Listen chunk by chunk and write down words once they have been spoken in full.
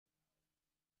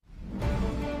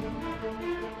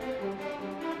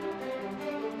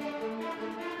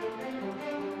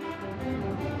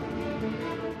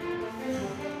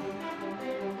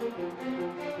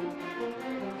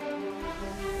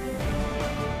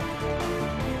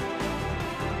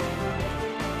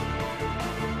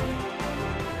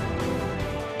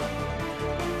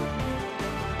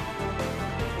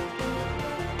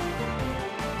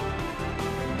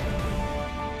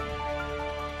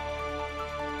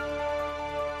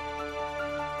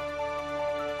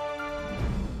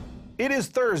It is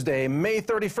Thursday, May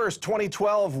 31st,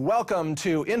 2012. Welcome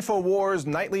to Infowars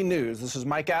Nightly News. This is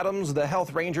Mike Adams, the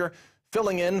Health Ranger,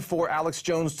 filling in for Alex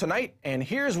Jones tonight. And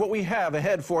here's what we have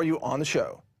ahead for you on the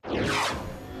show.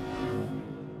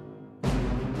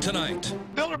 Tonight,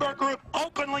 Bilderberg Group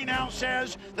openly now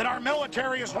says that our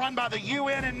military is run by the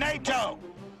UN and NATO.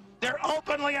 They're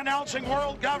openly announcing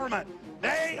world government.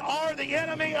 They are the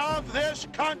enemy of this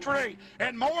country,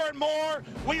 and more,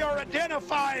 we are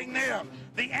identifying them.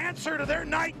 The answer to their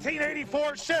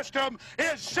 1984 system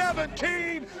is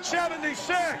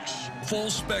 1776. full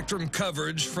spectrum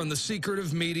coverage from the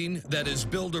secretive meeting that is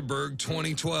Bilderberg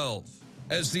 2012,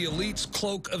 as the elite's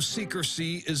cloak of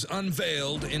secrecy is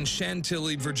unveiled in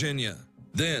Chantilly, Virginia.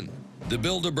 Then, the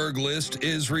Bilderberg list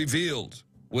is revealed,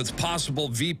 with possible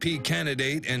VP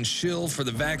candidate and shill for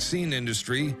the vaccine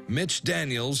industry, Mitch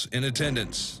Daniels, in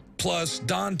attendance. Plus,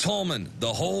 Don Tolman,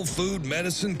 the whole food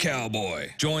medicine cowboy,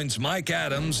 joins Mike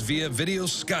Adams via video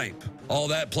Skype. All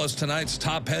that plus tonight's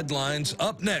top headlines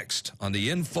up next on the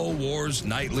Infowars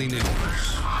Nightly News.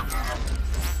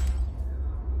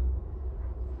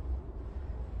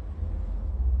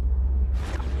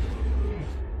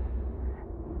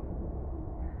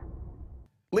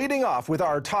 Leading off with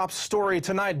our top story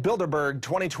tonight, Bilderberg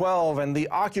 2012 and the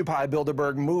Occupy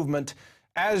Bilderberg movement.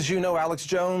 As you know, Alex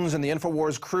Jones and the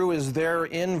Infowars crew is there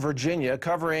in Virginia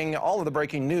covering all of the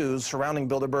breaking news surrounding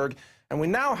Bilderberg. And we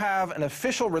now have an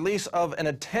official release of an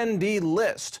attendee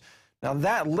list. Now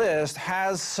that list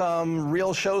has some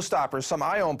real showstoppers, some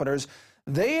eye-openers.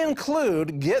 They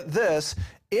include, get this,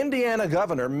 Indiana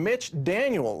Governor Mitch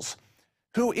Daniels,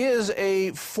 who is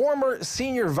a former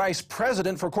senior vice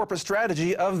president for corporate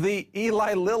strategy of the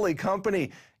Eli Lilly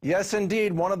company. Yes,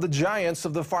 indeed, one of the giants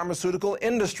of the pharmaceutical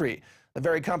industry. The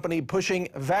very company pushing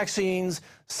vaccines,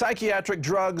 psychiatric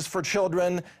drugs for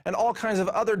children, and all kinds of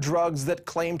other drugs that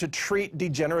claim to treat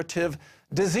degenerative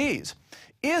disease.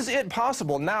 Is it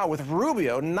possible now, with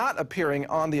Rubio not appearing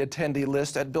on the attendee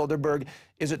list at Bilderberg,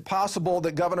 is it possible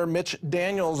that Governor Mitch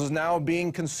Daniels is now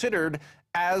being considered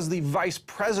as the vice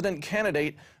president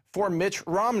candidate for Mitt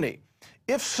Romney?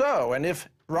 If so, and if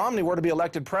Romney were to be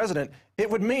elected president, it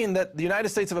would mean that the United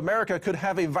States of America could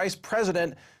have a vice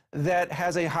president that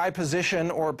has a high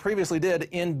position, or previously did,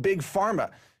 in big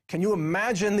pharma. Can you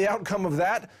imagine the outcome of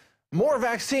that? More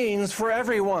vaccines for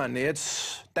everyone.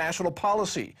 It's national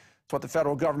policy. It's what the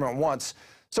federal government wants.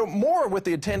 So more with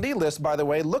the attendee list, by the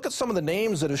way. Look at some of the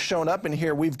names that have shown up in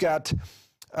here. We've got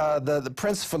the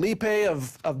Prince Felipe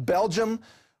of Belgium.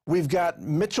 We've got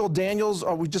Mitchell Daniels.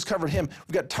 Oh, we just covered him.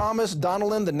 We've got Thomas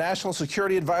Donnellan, the National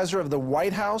Security Advisor of the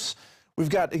White House. We've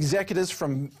got executives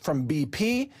from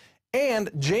BP.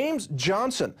 And James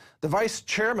Johnson, the vice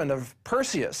chairman of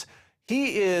Perseus.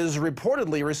 He is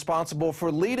reportedly responsible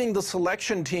for leading the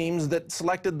selection teams that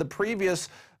selected the previous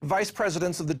vice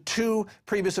presidents of the two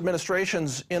previous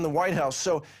administrations in the White House.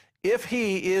 So if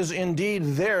he is indeed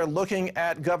there looking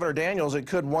at Governor Daniels, it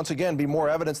could once again be more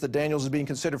evidence that Daniels is being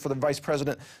considered for the vice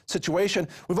president situation.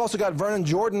 We've also got Vernon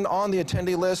Jordan on the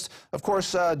attendee list. Of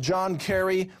course, John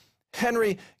Kerry,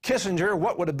 Henry Kissinger.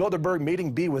 What would a Bilderberg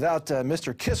meeting be without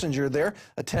Mr. Kissinger there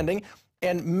attending?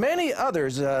 And many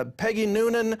others, Peggy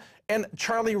Noonan and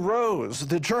Charlie Rose,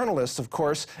 the journalists, of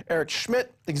course, Eric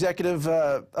Schmidt, executive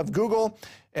of Google,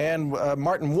 and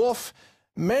Martin Wolf.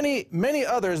 Many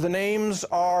others. The names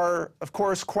are, of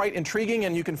course, quite intriguing,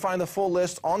 and you can find the full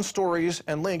list on stories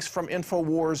and links from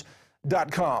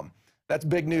Infowars.com. That's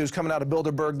big news coming out of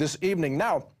Bilderberg this evening.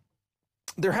 Now,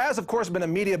 there has, of course, been a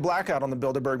media blackout on the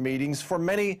Bilderberg meetings for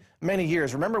many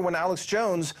years. Remember when Alex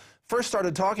Jones first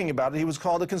started talking about it, he was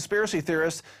called a conspiracy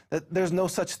theorist, that there's no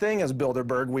such thing as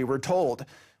Bilderberg, we were told.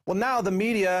 Well, now the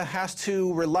media has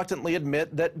to reluctantly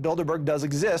admit that Bilderberg does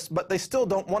exist, but they still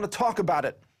don't want to talk about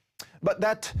it. But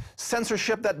that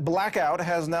censorship, that blackout,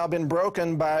 has now been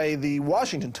broken by the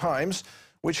Washington Times,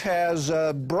 which has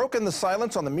broken the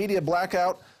silence on the media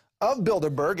blackout of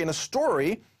Bilderberg in a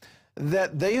story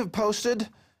that they have posted.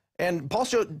 And Paul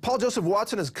Joseph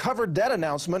Watson has covered that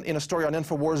announcement in a story on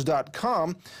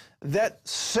Infowars.com that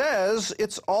says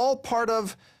it's all part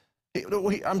of, he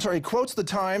quotes the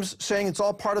Times saying it's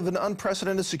all part of an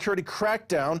unprecedented security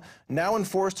crackdown now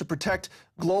enforced to protect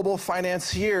global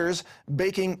financiers,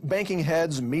 banking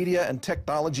heads, media and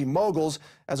technology moguls,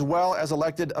 as well as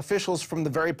elected officials from the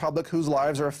very public whose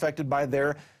lives are affected by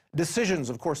their decisions.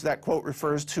 Of course, that quote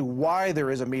refers to why there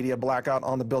is a media blackout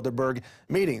on the Bilderberg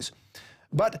meetings.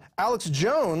 But Alex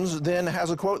Jones then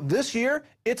has a quote, "This year,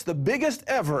 it's the biggest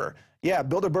ever." Yeah,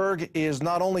 Bilderberg is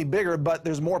not only bigger, but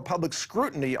there's more public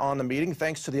scrutiny on the meeting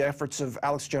thanks to the efforts of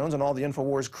Alex Jones and all the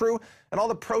Infowars crew and all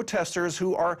the protesters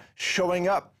who are showing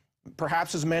up.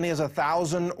 perhaps as many as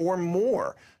 1,000 or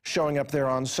more showing up there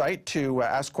on site to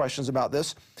ask questions about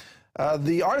this.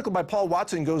 The article by Paul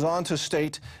Watson goes on to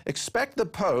state, expect the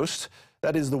Post,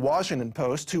 that is the Washington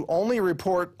Post, to only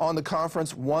report on the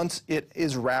conference once it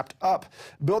is wrapped up.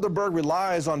 Bilderberg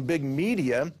relies on big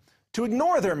media to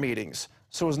ignore their meetings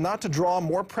so as not to draw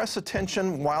more press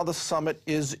attention while the summit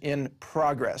is in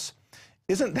progress.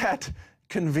 Isn't that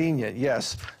convenient?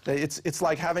 Yes. It's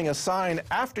like having a sign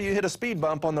after you hit a speed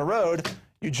bump on the road,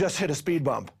 you just hit a speed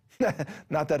bump.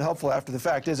 Not that helpful after the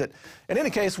fact, is it? In any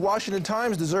case, Washington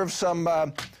Times deserves some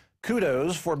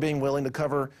kudos for being willing to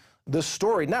cover this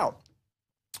story. Now,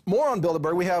 more on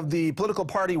Bilderberg. We have the political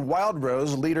party Wild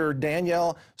Rose leader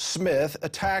Danielle Smith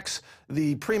attacks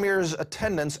the premier's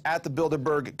attendance at the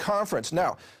Bilderberg conference.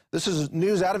 Now, this is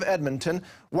news out of Edmonton.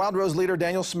 Wild Rose leader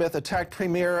Danielle Smith attacked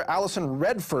Premier Alison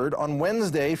Redford on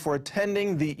Wednesday for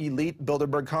attending the elite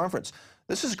Bilderberg conference.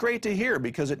 This is great to hear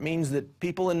because it means that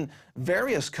people in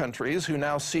various countries who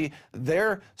now see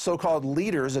their so-called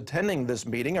leaders attending this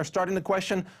meeting are starting to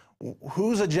question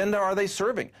whose agenda are they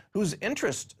serving? Whose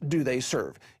interests do they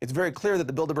serve? It's very clear that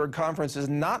the Bilderberg conference is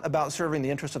not about serving the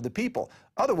interests of the people.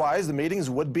 Otherwise, the meetings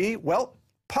would be, well,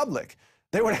 public.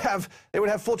 They would have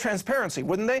full transparency,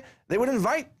 wouldn't they? They would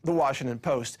invite the Washington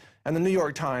Post and the New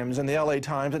York Times and the LA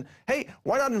Times. And hey,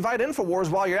 why not invite Infowars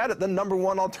while you're at it, the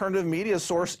 #1 alternative media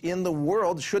source in the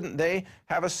world? Shouldn't they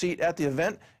have a seat at the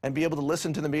event and be able to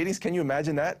listen to the meetings? Can you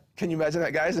imagine that? Can you imagine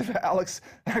that, guys? If Alex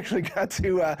actually got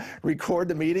to record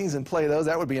the meetings and play those,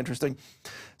 that would be interesting.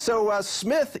 So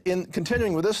Smith, in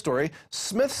continuing with this story,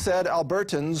 Smith said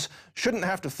Albertans shouldn't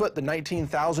have to foot the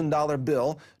 $19,000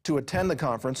 bill to attend the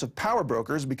conference of power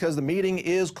brokers because the meeting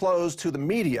is closed to the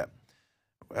media.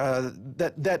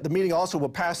 That the meeting also will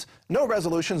pass no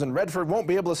resolutions and Redford won't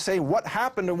be able to say what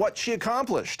happened or what she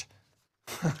accomplished.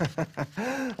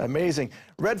 Amazing.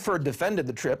 Redford defended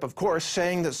the trip, of course,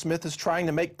 saying that Smith is trying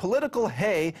to make political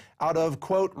hay out of,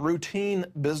 quote, routine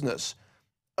business.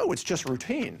 Oh, it's just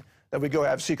routine that we go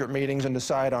have secret meetings and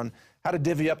decide on how to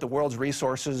divvy up the world's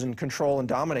resources and control and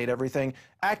dominate everything,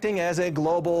 acting as a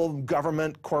global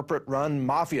government corporate-run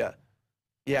mafia.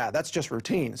 Yeah, that's just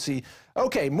routine. See,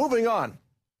 okay, moving on.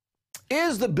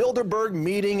 Is the Bilderberg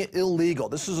meeting illegal?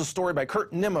 This is a story by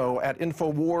Kurt Nimmo at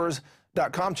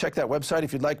Infowars.com. Check that website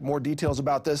if you'd like more details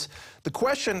about this. The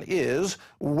question is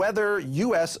whether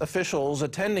U.S. officials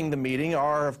attending the meeting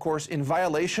are, of course, in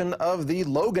violation of the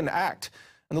Logan Act.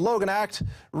 And the Logan Act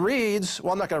reads,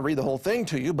 well, I'm not going to read the whole thing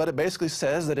to you, but it basically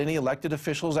says that any elected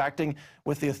officials acting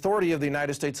with the authority of the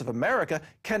United States of America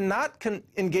cannot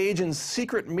engage in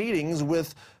secret meetings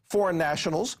with foreign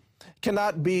nationals,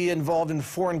 cannot be involved in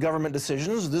foreign government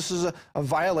decisions. This is a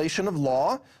violation of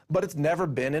law, but it's never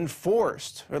been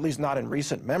enforced, or at least not in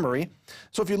recent memory.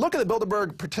 So if you look at the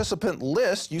Bilderberg participant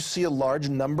list, you see a large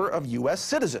number of U.S.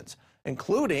 citizens,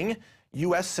 including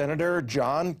U.S. Senator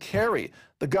John Kerry,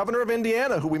 the governor of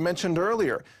Indiana, who we mentioned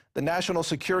earlier, the national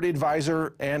security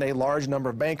advisor, and a large number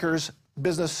of bankers,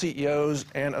 business CEOs,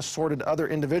 and assorted other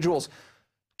individuals.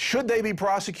 Should they be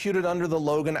prosecuted under the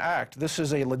Logan Act? This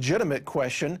is a legitimate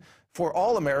question for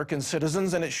all American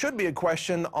citizens, and it should be a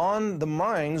question on the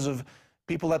minds of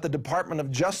people at the Department of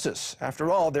Justice.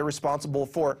 After all, they're responsible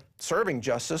for serving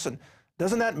justice, and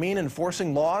doesn't that mean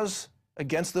enforcing laws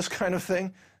against this kind of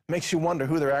thing? Makes you wonder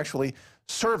who they're actually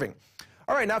serving.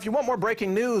 All right, now if you want more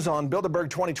breaking news on Bilderberg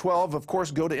 2012, of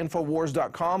course, go to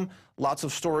Infowars.com. Lots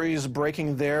of stories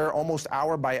breaking there almost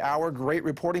hour by hour. Great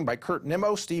reporting by Kurt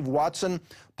Nimmo, Steve Watson,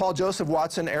 Paul Joseph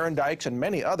Watson, Aaron Dykes, and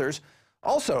many others.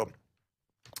 Also,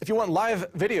 if you want live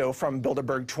video from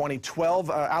Bilderberg 2012,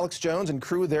 Alex Jones and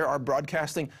crew there are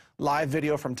broadcasting live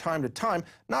video from time to time,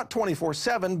 not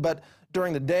 24/7, but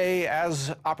during the day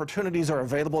as opportunities are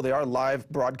available. They are live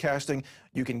broadcasting.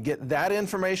 You can get that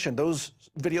information, those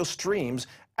video streams,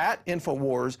 at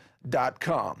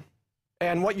Infowars.com.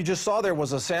 And what you just saw there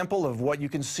was a sample of what you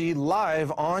can see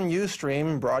live on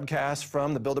Ustream broadcast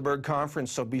from the Bilderberg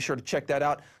conference, so be sure to check that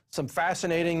out. Some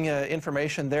fascinating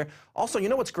information there. Also, you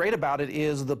know what's great about it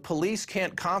is the police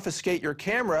can't confiscate your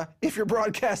camera if you're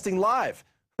broadcasting live.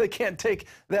 They can't take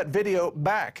that video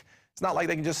back. It's not like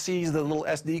they can just seize the little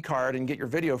SD card and get your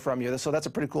video from you. So that's a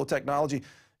pretty cool technology.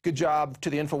 Good job to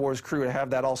the Infowars crew to have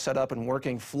that all set up and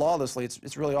working flawlessly.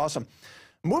 It's really awesome.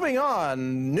 Moving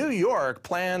on, New York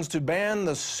plans to ban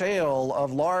the sale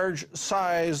of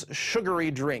large-size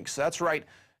sugary drinks. That's right.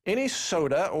 Any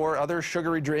soda or other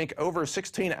sugary drink over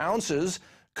 16 ounces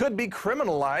could be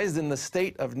criminalized in the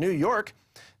state of New York,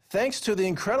 thanks to the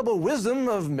incredible wisdom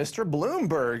of Mr.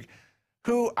 Bloomberg,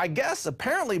 who I guess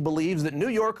apparently believes that New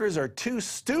Yorkers are too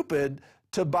stupid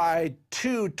to buy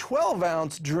 2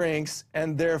 12-ounce drinks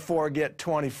and therefore get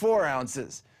 24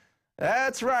 ounces.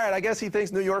 That's right. I guess he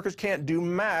thinks New Yorkers can't do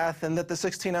math and that the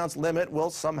 16-ounce limit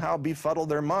will somehow befuddle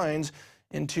their minds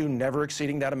into never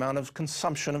exceeding that amount of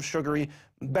consumption of sugary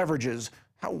beverages.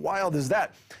 How wild is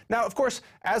that? Now, of course,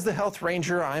 as the health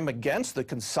ranger, I'm against the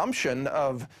consumption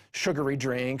of sugary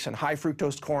drinks and high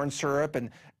fructose corn syrup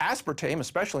and aspartame,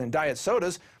 especially in diet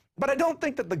sodas. But I don't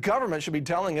think that the government should be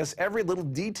telling us every little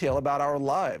detail about our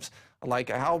lives, like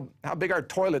how big our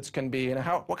toilets can be and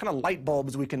what kind of light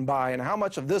bulbs we can buy and how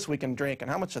much of this we can drink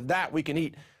and how much of that we can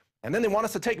eat. And then they want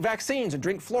us to take vaccines and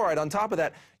drink fluoride on top of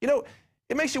that. You know,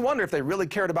 it makes you wonder if they really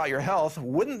cared about your health.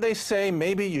 Wouldn't they say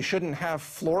maybe you shouldn't have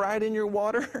fluoride in your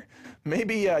water?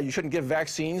 Maybe you shouldn't give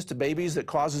vaccines to babies that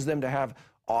causes them to have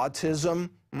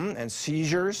autism and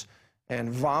seizures and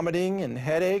vomiting and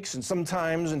headaches, and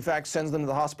sometimes, in fact, sends them to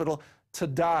the hospital to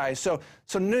die. So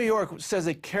New York says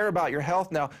they care about your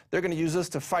health now. They're going to use this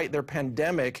to fight their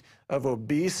pandemic of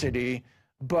obesity,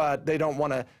 but they don't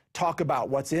want to talk about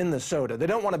what's in the soda. They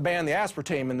don't want to ban the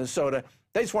aspartame in the soda.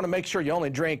 They just want to make sure you only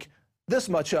drink this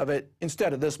much of it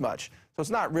instead of this much. So it's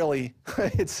not really,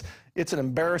 it's an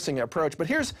embarrassing approach. But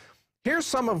here's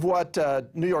some of what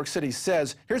New York City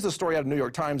says. Here's the story out of New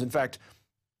York Times, in fact.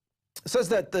 It says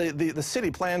that the city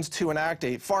plans to enact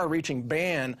a far-reaching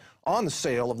ban on the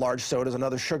sale of large sodas and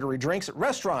other sugary drinks at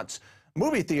restaurants,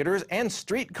 movie theaters, and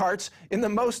street carts in the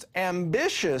most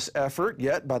ambitious effort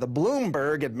yet by the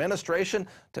Bloomberg administration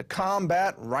to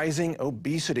combat rising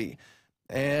obesity.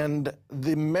 And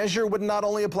the measure would not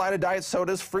only apply to diet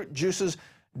sodas, fruit juices,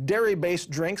 dairy-based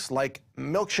drinks like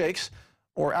milkshakes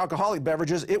or alcoholic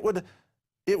beverages. It would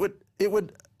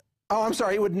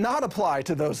not apply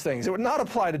to those things. It would not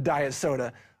apply to diet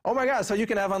soda. Oh my God, so you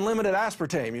can have unlimited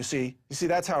aspartame, you see. You see,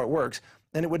 that's how it works.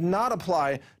 And it would not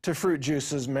apply to fruit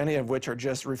juices, many of which are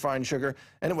just refined sugar.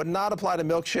 And it would not apply to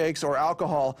milkshakes or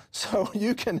alcohol. So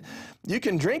you can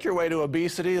drink your way to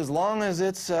obesity as long as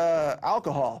it's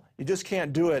alcohol. You just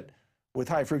can't do it with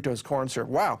high fructose corn syrup.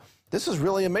 Wow, this is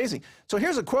really amazing. So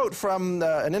here's a quote from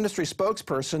an industry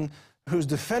spokesperson who's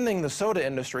defending the soda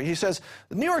industry. He says,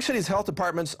 New York City's health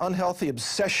department's unhealthy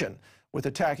obsession with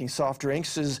attacking soft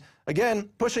drinks is, again,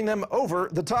 pushing them over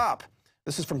the top.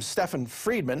 This is from Stephen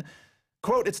Friedman.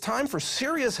 Quote, it's time for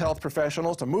serious health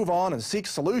professionals to move on and seek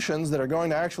solutions that are going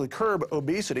to actually curb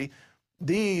obesity.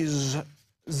 These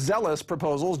zealous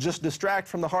proposals just distract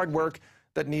from the hard work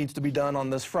that needs to be done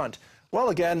on this front. Well,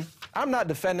 again, I'm not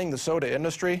defending the soda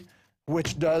industry,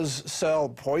 which does sell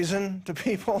poison to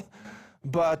people,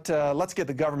 but let's get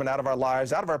the government out of our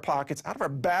lives, out of our pockets, out of our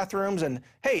bathrooms, and,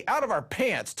 hey, out of our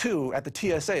pants, too, at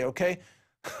the TSA, okay?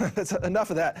 That's enough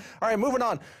of that. All right, moving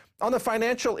on. On the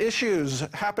financial issues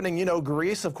happening, you know,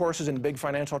 Greece, of course, is in big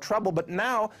financial trouble, but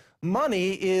now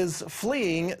money is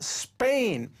fleeing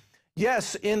Spain.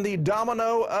 Yes, in the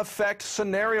domino effect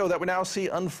scenario that we now see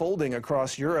unfolding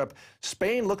across Europe,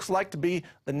 Spain looks like to be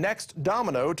the next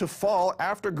domino to fall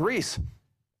after Greece.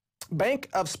 Bank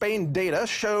of Spain data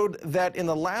showed that in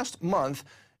the last month,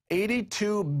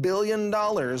 $82 billion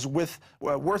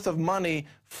worth of money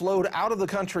flowed out of the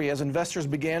country as investors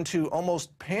began to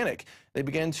almost panic. They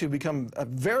began to become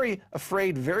very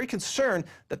afraid, very concerned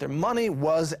that their money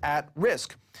was at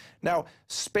risk. Now,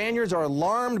 Spaniards are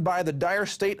alarmed by the dire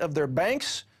state of their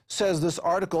banks, says this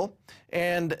article,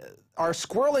 and are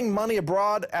squirreling money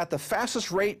abroad at the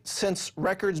fastest rate since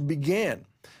records began,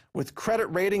 with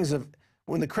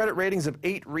when the credit ratings of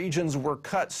 8 regions were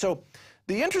cut. So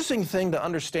the interesting thing to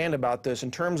understand about this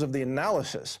in terms of the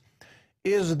analysis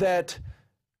is that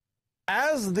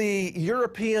as the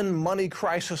European money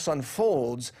crisis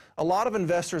unfolds, a lot of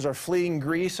investors are fleeing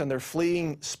Greece and they're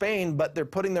fleeing Spain, but they're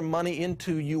putting their money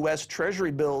into U.S.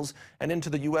 Treasury bills and into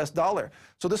the U.S. dollar.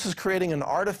 So this is creating an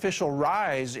artificial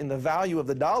rise in the value of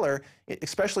the dollar,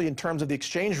 especially in terms of the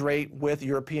exchange rate with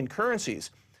European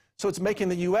currencies. So it's making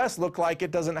the U.S. look like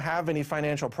it doesn't have any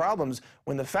financial problems,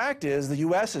 when the fact is the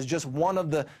U.S. is just one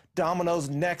of the dominoes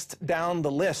next down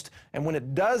the list. And when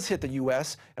it does hit the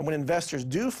U.S., and when investors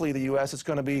do flee the U.S., it's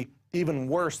going to be even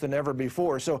worse than ever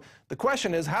before. So the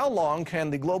question is, how long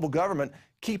can the global government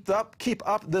keep up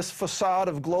this facade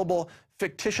of global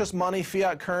fictitious money,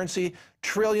 fiat currency,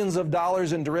 trillions of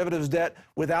dollars in derivatives debt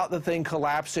without the thing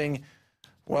collapsing,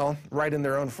 well, right in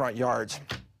their own front yards?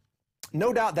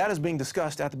 No doubt that is being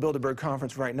discussed at the Bilderberg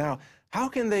conference right now. How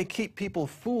can they keep people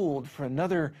fooled for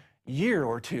another year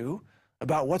or two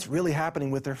about what's really happening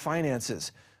with their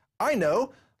finances? I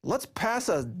know. Let's pass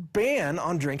a ban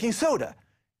on drinking soda.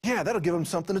 Yeah, that'll give them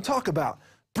something to talk about.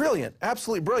 Brilliant,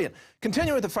 absolutely brilliant.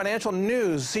 Continuing with the financial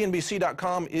news,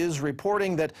 CNBC.com is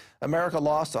reporting that America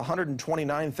lost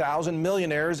 129,000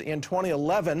 millionaires in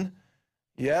 2011.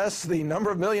 Yes, the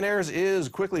number of millionaires is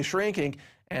quickly shrinking,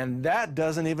 and that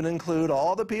doesn't even include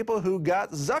all the people who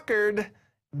got zuckered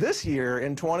this year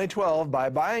in 2012 by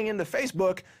buying into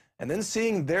Facebook and then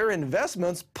seeing their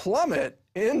investments plummet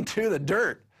into the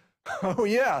dirt. Oh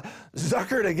yeah,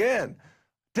 zuckered again.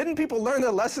 Didn't people learn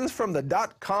their lessons from the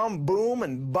dot-com boom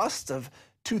and bust of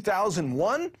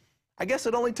 2001? I guess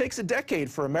it only takes a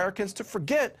decade for Americans to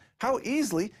forget how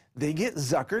easily they get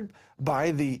zuckered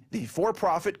by the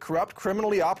for-profit, corrupt,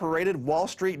 criminally operated Wall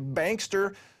Street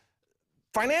bankster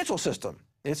financial system.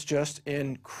 It's just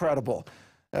incredible.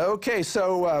 Okay,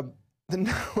 so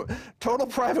the total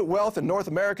private wealth in North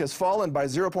America has fallen by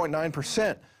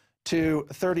 0.9% to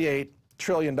 $38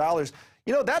 trillion.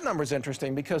 You know, that number is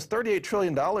interesting because $38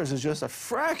 trillion is just a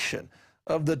fraction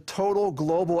of the total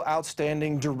global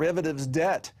outstanding derivatives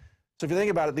debt. So if you think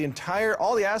about it,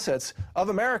 all the assets of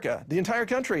America, the entire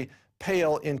country,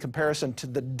 pale in comparison to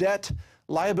the debt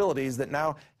liabilities that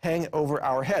now hang over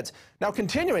our heads. Now,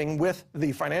 continuing with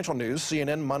the financial news,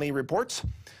 CNN Money reports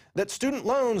that student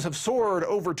loans have soared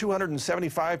over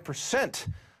 275%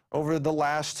 over the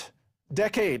last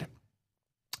decade.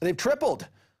 They've tripled.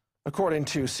 According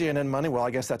to CNN Money, well,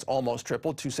 I guess that's almost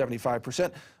tripled,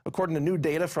 275%. According to new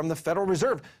data from the Federal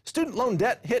Reserve, student loan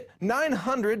debt hit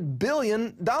 $900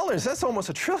 billion. That's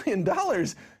almost $1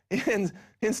 trillion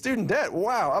in student debt.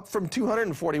 Wow, up from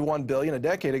 $241 billion a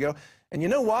decade ago. And you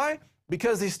know why?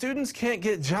 Because these students can't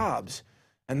get jobs.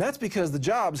 And that's because the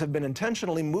jobs have been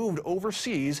intentionally moved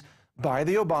overseas by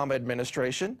the Obama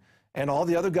administration and all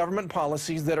the other government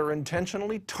policies that are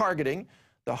intentionally targeting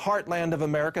the heartland of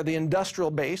America, the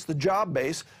industrial base, the job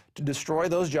base, to destroy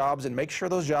those jobs and make sure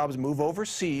those jobs move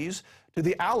overseas to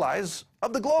the allies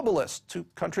of the globalists, to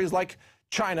countries like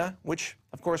China, which,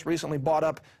 of course, recently bought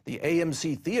up the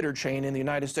AMC theater chain in the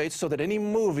United States so that any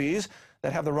movies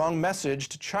that have the wrong message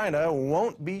to China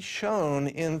won't be shown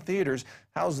in theaters.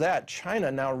 How's that?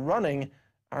 China now running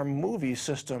our movie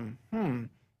system.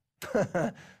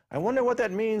 I wonder what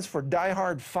that means for Die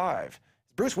Hard 5.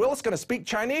 Bruce Willis going to speak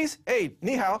Chinese? Hey,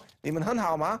 ni hao, ni men hen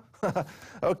hao ma.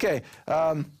 Okay,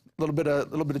 little bit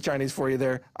of Chinese for you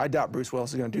there. I doubt Bruce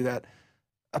Willis is going to do that.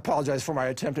 Apologize for my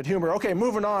attempt at humor. Okay,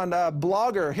 moving on.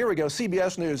 Blogger, here we go,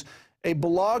 CBS News. A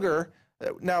blogger,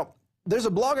 now there's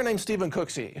a blogger named Stephen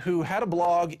Cooksey who had a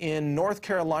blog in North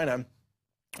Carolina.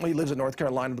 Well, he lives in North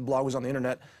Carolina. The blog was on the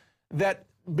internet, that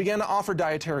began to offer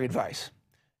dietary advice.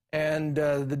 And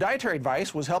the dietary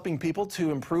advice was helping people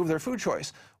to improve their food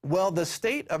choice. Well, the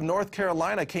state of North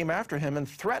Carolina came after him and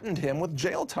threatened him with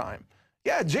jail time.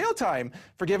 Yeah, jail time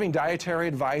for giving dietary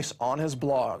advice on his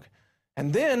blog.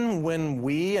 And then when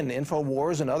we and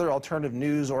Infowars and other alternative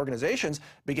news organizations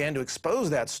began to expose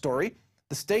that story,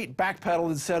 the state backpedaled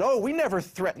and said, oh, we never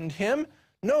threatened him.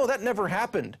 No, that never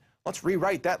happened. Let's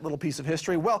rewrite that little piece of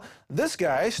history. Well, this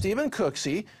guy, Stephen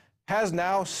Cooksey, has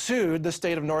now sued the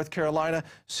state of North Carolina,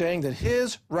 saying that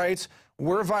his rights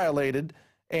were violated.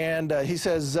 And he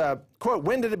says, quote,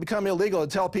 when did it become illegal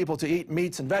to tell people to eat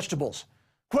meats and vegetables?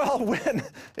 Well, when,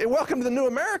 welcome to the new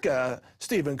America,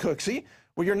 Stephen Cooksey,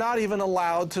 where you're not even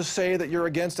allowed to say that you're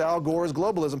against Al Gore's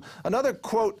globalism. Another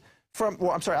quote from,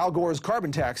 well, I'm sorry, Al Gore's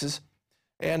carbon taxes.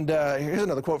 And here's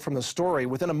another quote from the story.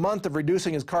 Within a month of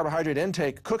reducing his carbohydrate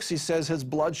intake, Cooksey says his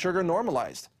blood sugar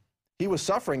normalized. He was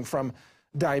suffering from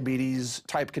diabetes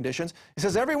type conditions. He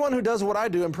says, everyone who does what I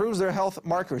do improves their health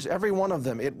markers, every one of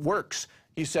them. It works,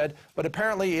 he said, but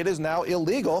apparently it is now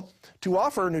illegal to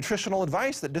offer nutritional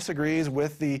advice that disagrees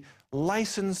with the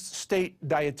licensed state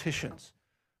dietitians.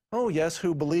 Oh yes,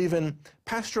 who believe in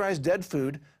pasteurized dead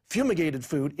food, fumigated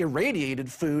food, irradiated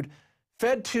food,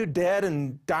 fed to dead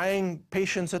and dying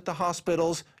patients at the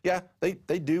hospitals. Yeah, they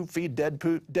do feed dead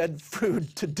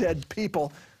food to dead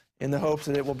people, in the hopes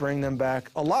that it will bring them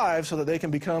back alive so that they can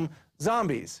become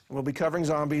zombies. We'll be covering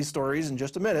zombie stories in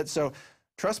just a minute, so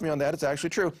trust me on that, it's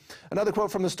actually true. Another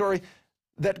quote from the story,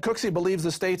 that Cooksey believes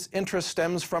the state's interest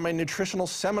stems from a nutritional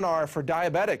seminar for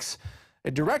diabetics. A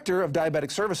director of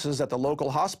diabetic services at the local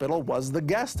hospital was the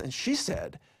guest, and she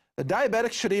said the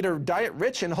diabetics should eat a diet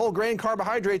rich in whole grain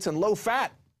carbohydrates and low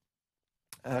fat.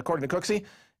 According to Cooksey,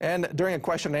 and during a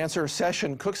question and answer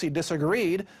session, Cooksey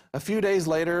disagreed. A few days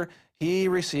later, he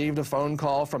received a phone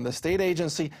call from the state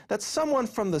agency that someone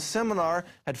from the seminar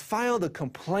had filed a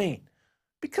complaint.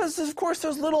 Because, of course,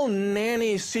 there's little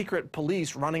nanny secret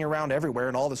police running around everywhere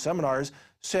in all the seminars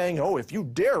saying, oh, if you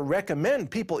dare recommend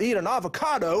people eat an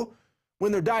avocado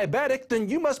when they're diabetic, then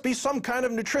you must be some kind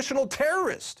of nutritional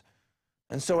terrorist.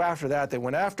 And so after that, they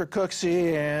went after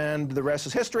Cooksey, and the rest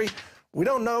is history. We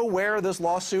don't know where this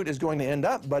lawsuit is going to end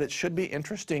up, but it should be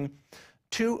interesting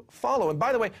to follow. And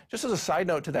by the way, just as a side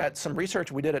note to that, some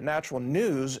research we did at Natural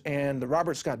News and the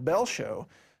Robert Scott Bell Show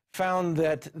found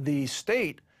that the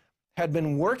state had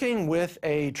been working with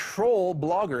a troll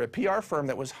blogger, a PR firm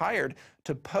that was hired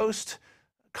to post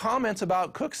comments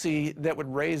about Cooksey that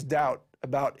would raise doubt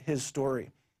about his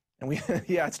story. And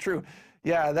yeah, it's true.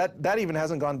 Yeah, that even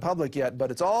hasn't gone public yet,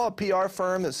 but it's all a PR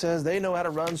firm that says they know how to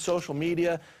run social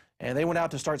media, and they went out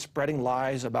to start spreading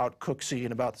lies about Cooksey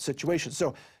and about the situation.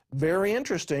 So very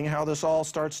interesting how this all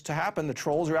starts to happen. The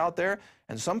trolls are out there,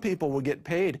 and some people will get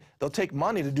paid. They'll take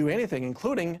money to do anything,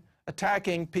 including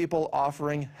attacking people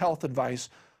offering health advice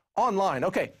online.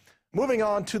 Okay, moving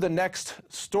on to the next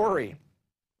story.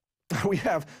 We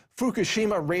have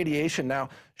Fukushima radiation now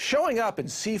showing up in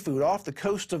seafood off the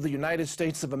coast of the United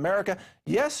States of America.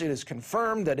 Yes, it is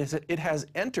confirmed that it has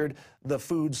entered the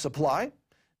food supply.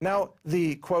 Now,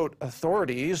 the, quote,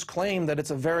 authorities claim that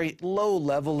it's a very low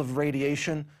level of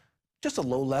radiation, just a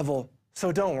low level,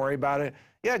 so don't worry about it.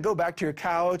 Yeah, go back to your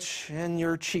couch and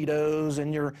your Cheetos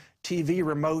and your TV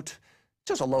remote.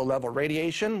 Just a low level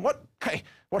radiation. What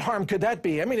harm could that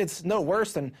be? I mean, it's no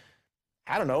worse than,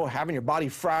 I don't know, having your body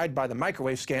fried by the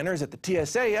microwave scanners at the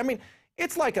TSA. I mean,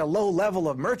 it's like a low level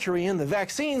of mercury in the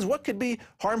vaccines. What could be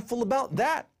harmful about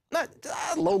that? Not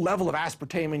a low level of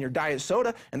aspartame in your diet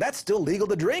soda, and that's still legal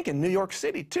to drink in New York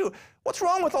City, too. What's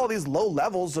wrong with all these low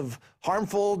levels of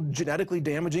harmful, genetically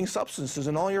damaging substances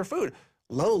in all your food?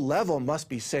 Low level must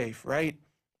be safe, right?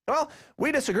 Well,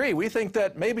 we disagree. We think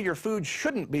that maybe your food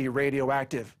shouldn't be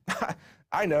radioactive.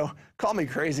 I know, call me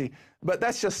crazy, but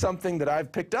that's just something that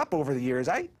I've picked up over the years.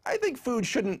 I think food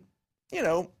shouldn't, you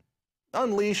know,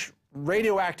 unleash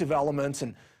radioactive elements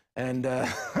and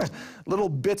little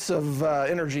bits of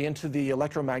energy into the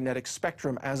electromagnetic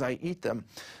spectrum as I eat them.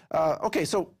 Okay,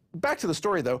 so back to the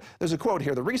story, though. There's a quote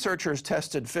here. The researchers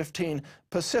tested 15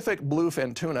 Pacific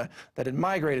bluefin tuna that had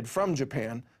migrated from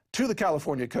Japan to the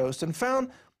California coast and found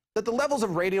that the levels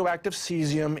of radioactive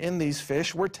cesium in these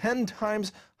fish were 10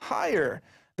 times higher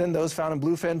than those found in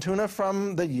bluefin tuna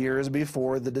from the years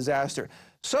before the disaster.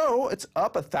 So it's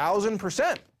up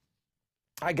 1,000%.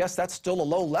 I guess that's still a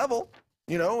low level.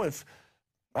 You know, if,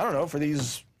 I don't know, for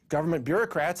these government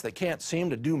bureaucrats that can't seem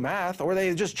to do math, or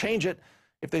they just change it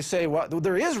if they say, well,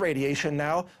 there is radiation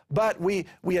now, but we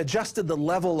adjusted the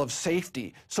level of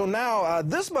safety. So now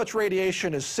this much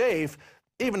radiation is safe,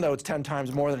 even though it's 10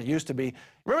 times more than it used to be.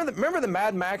 Remember the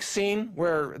Mad Max scene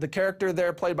where the character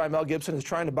there, played by Mel Gibson, is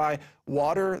trying to buy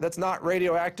water that's not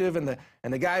radioactive, and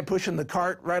the guy pushing the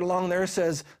cart right along there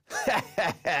says,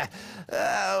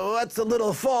 what's a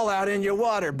little fallout in your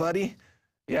water, buddy?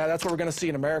 Yeah, that's what we're going to see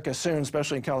in America soon,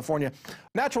 especially in California.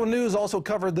 Natural News also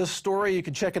covered this story. You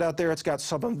can check it out there. It's got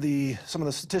some of the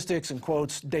statistics and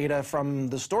quotes, data from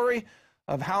the story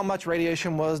of how much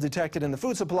radiation was detected in the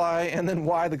food supply, and then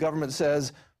why the government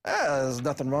says, there's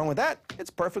nothing wrong with that. It's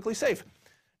perfectly safe.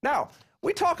 Now,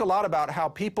 we talk a lot about how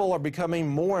people are becoming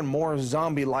more and more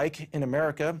zombie-like in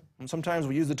America, and sometimes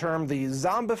we use the term the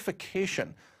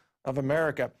zombification of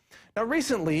America. Now,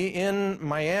 recently in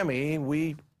Miami,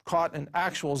 we caught an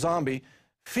actual zombie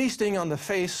feasting on the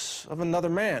face of another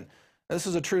man. Now, this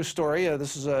is a true story.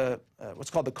 This is what's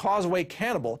called the Causeway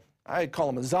Cannibal. I call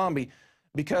him a zombie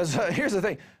because here's the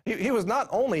thing. He was not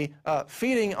only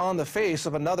feeding on the face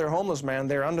of another homeless man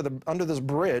there under this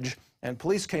bridge, and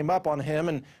police came up on him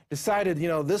and decided, you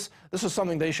know, this is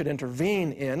something they should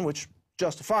intervene in, which is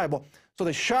justifiable. So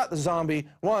they shot the zombie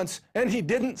once, and he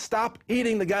didn't stop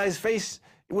eating the guy's face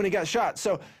when he got shot.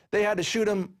 So they had to shoot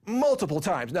him multiple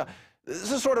times. Now, this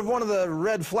is sort of one of the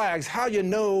red flags. How you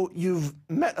know you've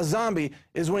met a zombie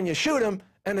is when you shoot him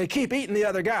and they keep eating the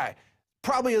other guy.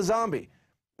 Probably a zombie.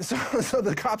 So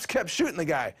the cops kept shooting the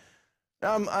guy.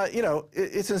 You know,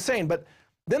 it's insane. But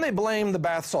then they blame the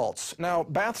bath salts. Now,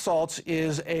 bath salts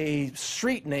is a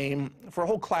street name for a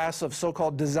whole class of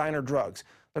so-called designer drugs.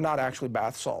 They're not actually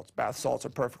bath salts. Bath salts are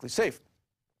perfectly safe.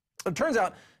 It turns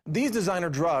out these designer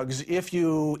drugs, if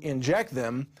you inject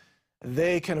them,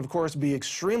 they can, of course, be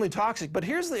extremely toxic. But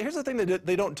here's the thing that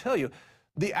they don't tell you.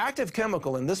 The active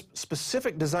chemical in this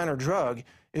specific designer drug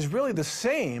is really the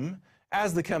same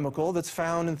as the chemical that's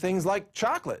found in things like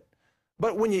chocolate.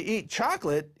 But when you eat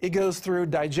chocolate, it goes through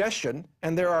digestion,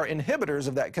 and there are inhibitors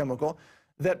of that chemical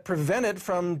that prevent it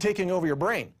from taking over your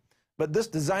brain. But this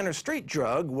designer street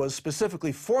drug was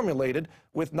specifically formulated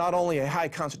with not only a high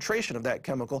concentration of that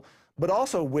chemical, but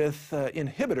also with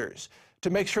inhibitors to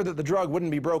make sure that the drug wouldn't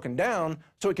be broken down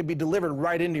so it could be delivered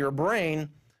right into your brain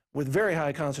with very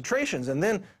high concentrations. And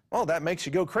then, well, that makes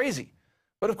you go crazy.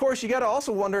 But of course, you got to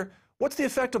also wonder, what's the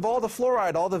effect of all the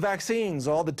fluoride, all the vaccines,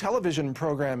 all the television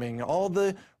programming, all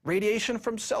the radiation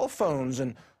from cell phones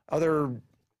and other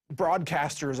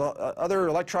broadcasters, other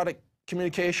electronic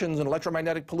communications and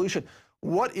electromagnetic pollution?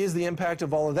 What is the impact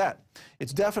of all of that?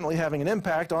 It's definitely having an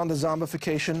impact on the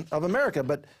zombification of America.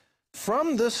 But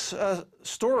from this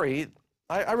story,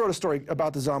 I wrote a story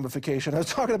about the zombification. I was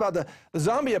talking about the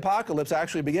zombie apocalypse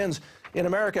actually begins in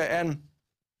America, and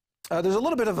there's a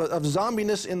little bit of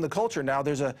zombiness in the culture now.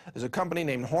 There's a company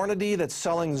named Hornady that's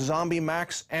selling Zombie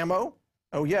Max ammo.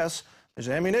 Oh yes, there's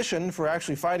ammunition for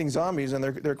actually fighting zombies, and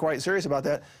they're quite serious about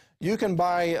that. You can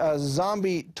buy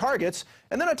zombie targets,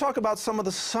 and then I talk about some of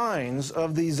the signs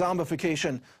of the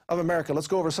zombification of America. Let's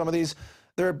go over some of these.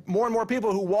 There are more and more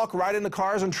people who walk right into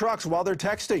cars and trucks while they're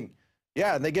texting.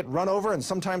 Yeah, and they get run over and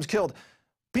sometimes killed.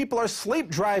 People are sleep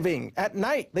driving at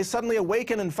night. They suddenly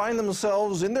awaken and find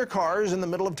themselves in their cars in the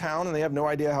middle of town, and they have no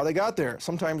idea how they got there.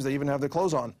 Sometimes they even have their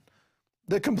clothes on.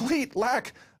 The complete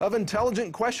lack of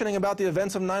intelligent questioning about the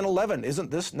events of 9/11. Isn't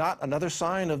this not another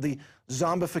sign of the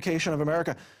zombification of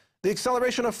America? The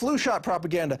acceleration of flu shot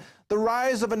propaganda, the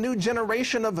rise of a new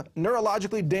generation of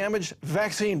neurologically damaged,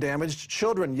 vaccine-damaged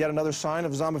children, yet another sign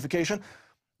of zombification.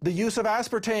 The use of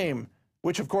aspartame,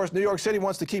 which of course New York City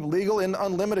wants to keep legal in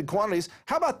unlimited quantities.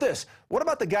 How about this? What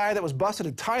about the guy that was busted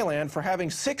in Thailand for having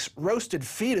 6 roasted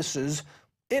fetuses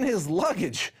in his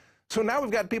luggage? So now we've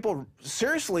got people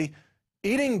seriously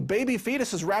eating baby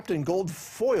fetuses wrapped in gold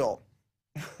foil.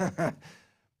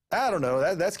 I don't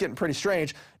know, that's getting pretty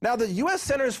strange. Now, the U.S.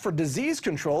 Centers for Disease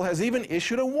Control has even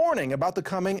issued a warning about the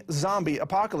coming zombie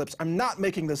apocalypse. I'm not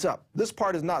making this up. This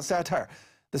part is not satire.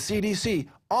 The CDC,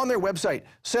 on their website,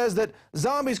 says that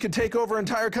zombies could take over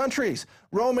entire countries,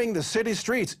 roaming the city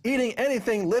streets, eating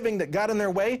anything living that got in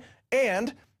their way,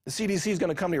 and the CDC is going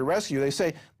to come to your rescue. They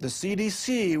say the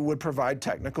CDC would provide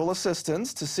technical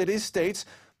assistance to cities, states,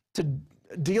 to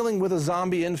dealing with a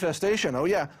zombie infestation. Oh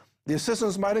yeah. The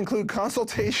assistance might include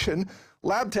consultation,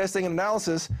 lab testing and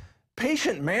analysis,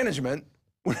 patient management,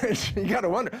 which you got to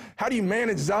wonder, how do you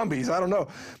manage zombies? I don't know.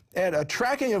 And a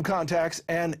tracking of contacts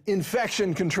and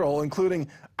infection control, including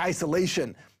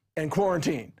isolation and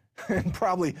quarantine. And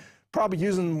probably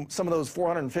using some of those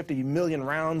 450 million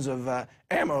rounds of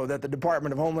ammo that the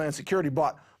Department of Homeland Security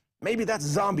bought. Maybe that's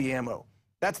zombie ammo.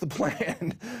 That's the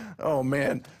plan. Oh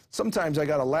man, sometimes I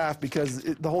got to laugh because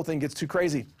the whole thing gets too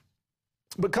crazy.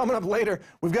 But coming up later,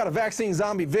 we've got a vaccine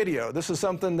zombie video. This is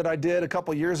something that I did a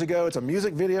couple years ago. It's a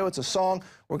music video. It's a song.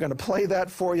 We're going to play that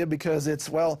for you because it's,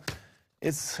 well,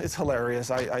 it's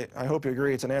hilarious. I hope you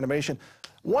agree. It's an animation.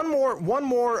 One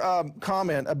more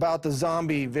comment about the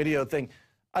zombie video thing.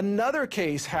 Another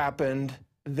case happened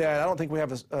that I don't think we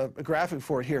have a graphic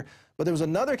for it here, but there was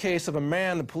another case of a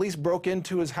man, the police broke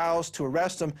into his house to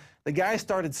arrest him. The guy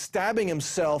started stabbing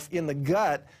himself in the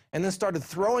gut and then started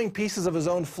throwing pieces of his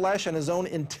own flesh and his own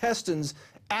intestines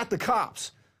at the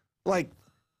cops. Like,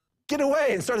 get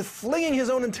away, and started flinging his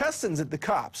own intestines at the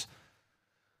cops.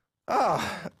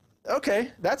 Ah,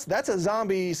 okay, that's a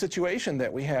zombie situation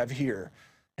that we have here.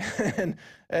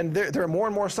 and there are more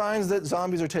and more signs that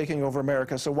zombies are taking over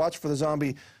America, so watch for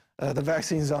the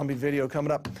vaccine zombie video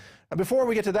coming up. Now, before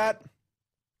we get to that,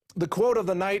 the quote of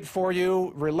the night for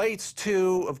you relates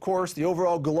to, of course, the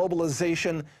overall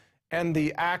globalization and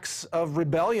the acts of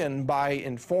rebellion by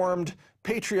informed,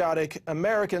 patriotic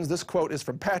Americans. This quote is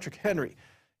from Patrick Henry.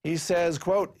 He says,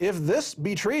 quote, "If this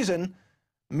be treason,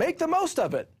 make the most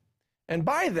of it." And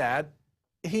by that,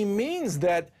 he means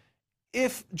that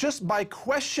if just by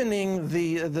questioning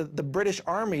the British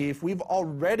Army, if we've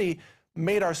already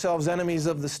made ourselves enemies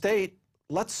of the state,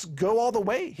 let's go all the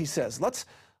way, he says.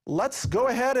 Let's go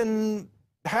ahead and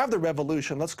have the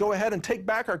revolution. Let's go ahead and take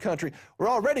back our country. We're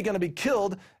already going to be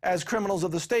killed as criminals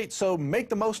of the state, so make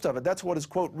the most of it. That's what his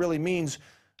quote really means,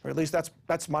 or at least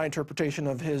that's my interpretation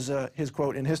of his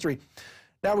quote in history.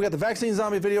 Now we got the vaccine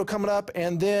zombie video coming up,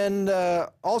 and then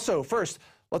also, first,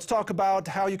 let's talk about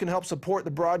how you can help support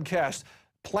the broadcast.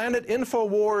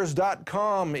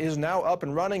 PlanetInfowars.com is now up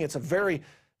and running. It's a very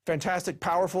fantastic,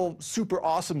 powerful, super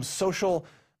awesome social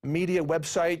media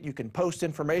website. You can post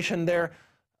information there.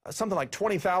 Something like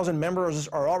 20,000 members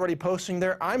are already posting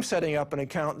there. I'm setting up an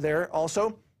account there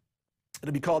also.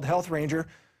 It'll be called Health Ranger.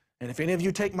 And if any of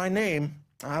you take my name,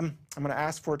 I'm going to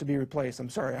ask for it to be replaced.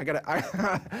 I'm sorry. I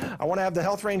want to have the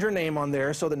Health Ranger name on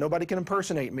there so that nobody can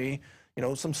impersonate me. You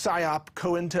know, some PSYOP,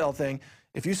 COINTEL thing.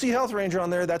 If you see Health Ranger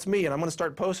on there, that's me. And I'm going to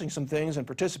start posting some things and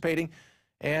participating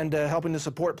and helping to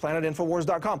support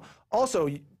PlanetInfowars.com. Also,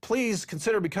 please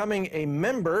consider becoming a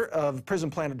member of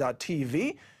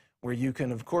PrisonPlanet.tv. where you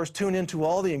can, of course, tune into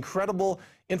all the incredible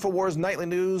Infowars Nightly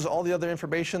News, all the other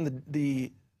information,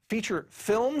 the feature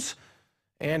films,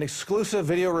 and exclusive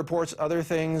video reports, other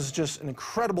things, just an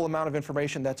incredible amount of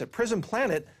information. That's at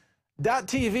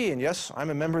prisonplanet.tv. And yes, I'm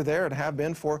a member there and have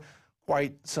been for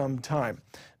quite some time.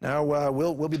 Now,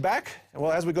 we'll be back.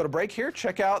 Well, as we go to break here,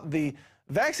 check out the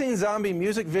Vaccine Zombie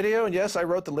music video. And yes, I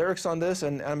wrote the lyrics on this,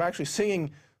 and I'm actually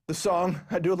singing the song.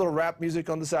 I do a little rap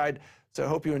music on the side, so I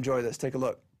hope you enjoy this. Take a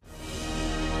look.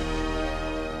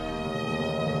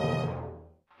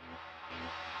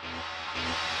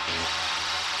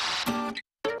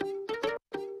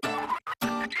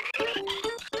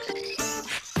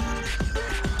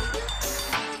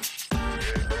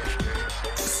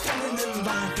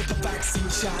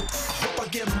 Shot. I hope I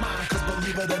get mine, cause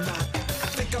believe it or not, I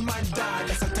think I might die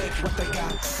unless I take what they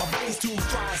got. My brain's too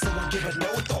fried, so I give it no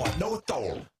thought, no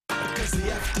thought. Because the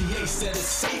FDA said it's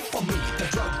safe for me. The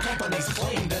drug companies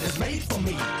claim that it's made for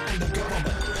me. And the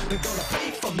government, they're gonna pay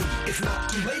for me. It's not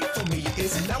too late for me,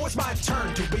 is it? Now it's my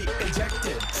turn to be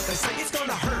injected. They say it's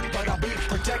gonna hurt, but I'll be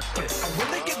protected. And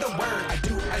when they get the word, I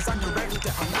do as I'm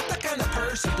directed. I'm not the kind of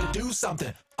person to do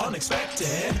something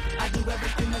unexpected. I do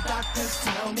everything the doctors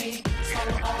tell me.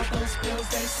 Swallow all those pills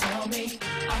they sell me.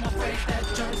 I'm afraid that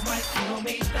germs might kill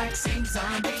me. Vaccine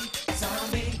zombie,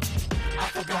 zombie. I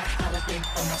forgot how to think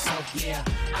for myself, yeah.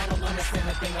 I don't understand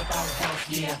a thing about health,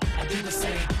 yeah. I do the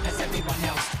same as everyone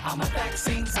else. I'm a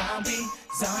vaccine zombie,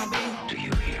 zombie. Do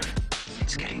you hear it?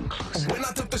 It's getting closer. When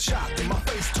I took the shot, then my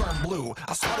face turned blue.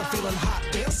 I started feeling hot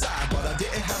inside, but I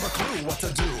didn't have a clue what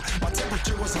to do. My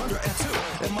temperature was 102,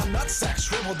 and my nutsack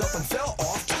shriveled up and fell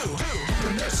off too.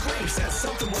 The nurse screamed, said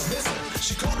something was missing.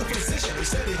 She called the physician, who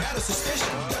said he had a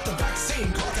suspicion that the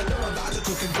vaccine caused a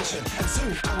neurological condition. And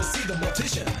soon I would see the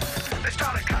mortician. They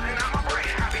started cutting out my brain,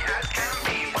 happy as can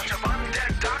be. Bunch of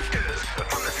undead doctors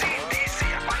from the CDC.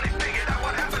 I finally figured out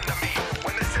what happened to me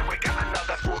when they said we got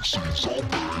another vaccine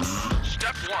zombie.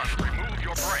 Step 1, remove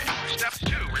your brain. Step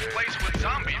 2, replace with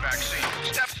zombie vaccine.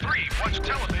 Step 3, watch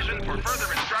television for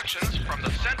further instructions from the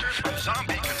Centers for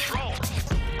Zombie Control.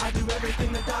 I do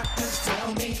everything the doctors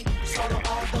tell me. Swallow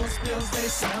all those pills they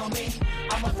sell me.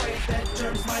 I'm afraid that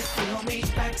germs might kill me.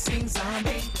 Vaccine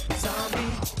zombie,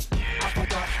 zombie. I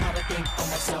forgot how to think for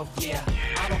myself, yeah.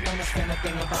 I don't understand a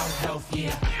thing about health,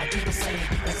 yeah. I do the same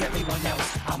as everyone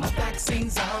else. I'm a vaccine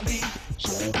zombie.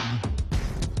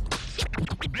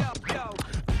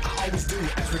 I always do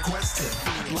as requested,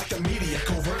 like the media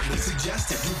covertly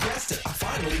suggested. You guessed it, I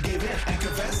finally gave in and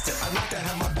confessed it. I like to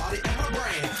have my body and my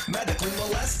brain medically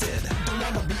molested. Don't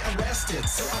wanna be arrested,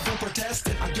 so I don't protest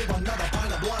it. I give another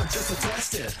pint of blood just to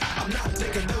test it. I'm not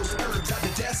taking those herbs, I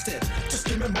detest it. Just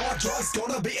give me more drugs,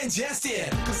 gonna be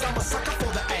ingested. Cause I'm a sucker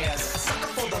for the ass, a sucker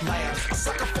for the labs, a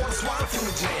sucker for the swine flu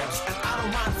jabs. And I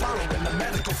don't mind following the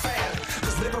medical fad,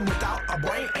 cause living without a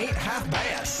brain ain't half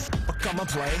bad. But come and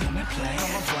play, come and play,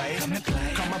 come and play, come and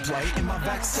play, come and play in my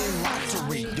vaccine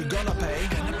lottery. You're gonna pay,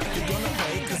 you're gonna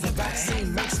pay, cause the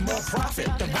vaccine makes more profit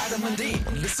than vitamin D.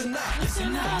 Listen up,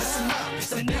 listen up, listen up.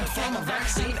 The big pharma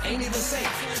vaccine ain't even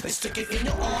safe. They stick it in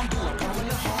your arm, do a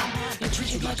permanent harm, and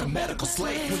treat you like a medical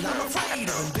slave. Well, I'm afraid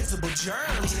of invisible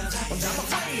germs. Well, I'm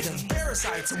afraid of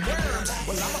parasites and worms.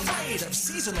 Well, I'm afraid of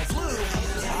seasonal flu.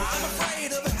 I'm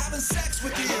afraid of having sex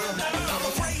with you. I'm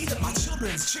afraid of my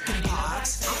children's chicken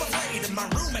pox. I'm afraid of my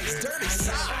roommate's dirty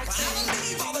socks. I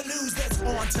believe all the news that's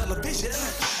on television.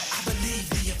 I believe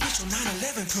the official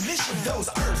 9/11 commission. Those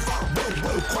herbs are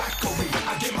woo-woo quackery.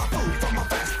 I get my food from a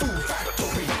fast food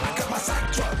factory. I got my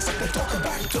psych drugs, they're talking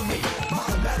back to me. My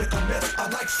medical myths are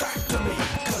like fact to me.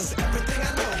 Cause everything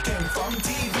I know came from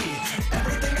TV.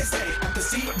 Everything they say at the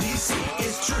CDC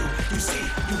is true. You see,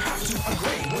 you have to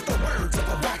agree with the words of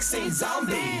a vaccine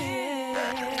zombie.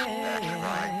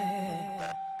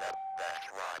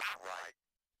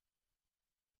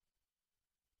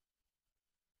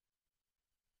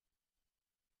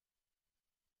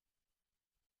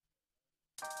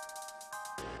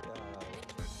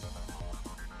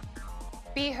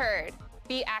 Be heard,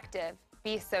 be active,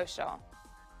 be social.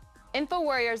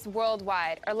 InfoWarriors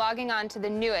worldwide are logging on to the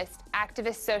newest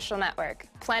activist social network,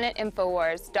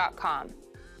 planetinfowars.com.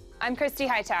 I'm Christy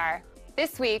Hightower.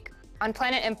 This week on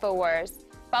Planet Infowars,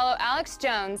 follow Alex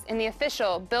Jones in the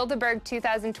official Bilderberg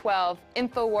 2012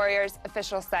 InfoWarriors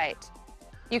official site.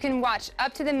 You can watch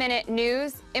up-to-the-minute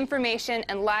news, information,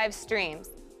 and live streams,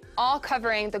 all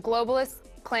covering the globalist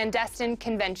clandestine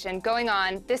convention going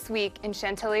on this week in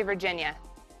Chantilly, Virginia.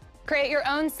 Create your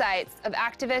own sites of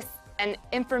activists and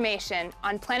information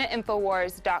on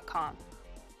planetinfowars.com.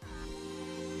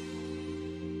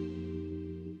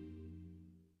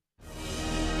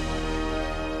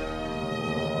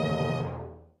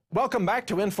 Welcome back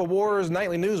to Infowars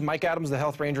Nightly News. Mike Adams, the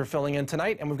Health Ranger, filling in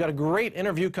tonight, and we've got a great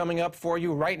interview coming up for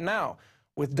you right now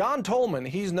with Don Tolman.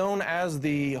 He's known as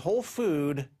the whole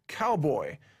food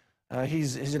cowboy.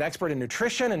 He's an expert in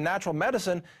nutrition and natural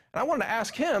medicine, and I wanted to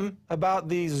ask him about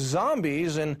these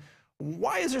zombies and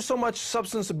why is there so much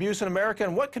substance abuse in America,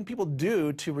 and what can people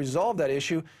do to resolve that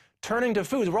issue, turning to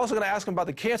foods. We're also going to ask him about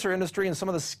the cancer industry and some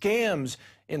of the scams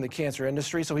in the cancer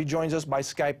industry, so he joins us by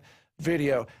Skype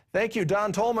video. Thank you,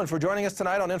 Don Tolman, for joining us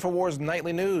tonight on Infowars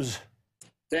Nightly News.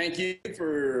 Thank you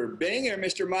for being here,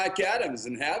 Mr. Mike Adams,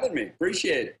 and having me.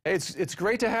 Appreciate it. It's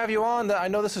great to have you on. I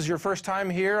know this is your first time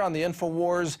here on the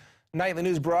Infowars Nightly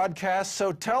News broadcast,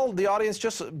 so tell the audience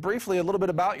just briefly a little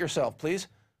bit about yourself, please.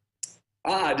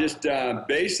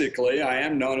 Basically, I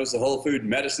am known as the whole food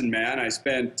medicine man. I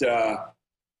spent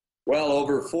well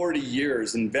over 40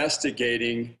 years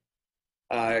investigating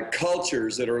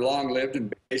cultures that are long-lived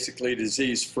and basically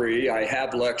disease-free. I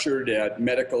have lectured at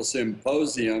medical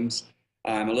symposiums.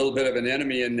 I'm a little bit of an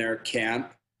enemy in their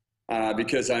camp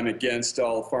because I'm against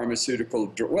all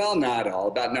pharmaceutical, well, not all,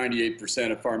 about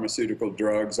 98% of pharmaceutical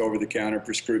drugs, over-the-counter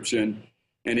prescription,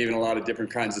 and even a lot of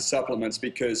different kinds of supplements,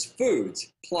 because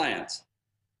foods, plants,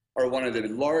 are one of the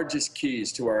largest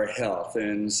keys to our health.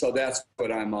 And so that's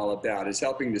what I'm all about, is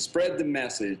helping to spread the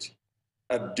message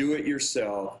of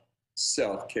do-it-yourself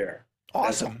self-care.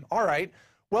 Awesome. All right.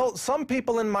 Well, some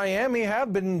people in Miami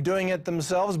have been doing it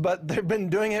themselves, but they've been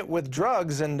doing it with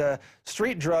drugs, and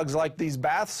street drugs like these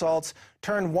bath salts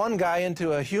turned one guy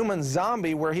into a human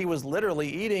zombie where he was literally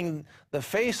eating the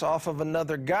face off of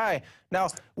another guy. Now,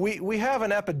 we have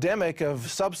an epidemic of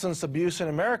substance abuse in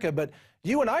America, but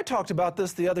you and I talked about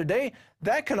this the other day.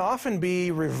 That can often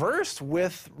be reversed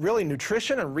with really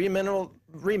nutrition and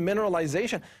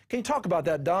remineralization. Can you talk about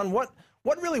that, Don?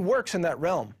 What really works in that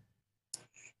realm?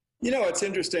 You know, what's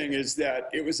interesting is that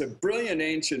it was a brilliant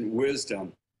ancient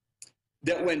wisdom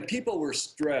that when people were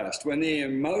stressed, when they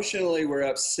emotionally were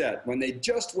upset, when they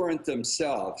just weren't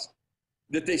themselves,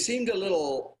 that they seemed a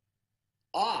little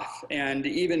off and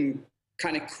even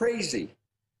kind of crazy.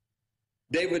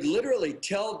 They would literally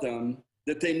tell them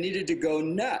that they needed to go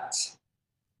nuts.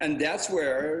 And that's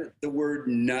where the word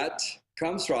nut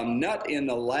comes from. Nut in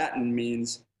the Latin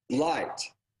means light.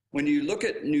 When you look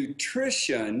at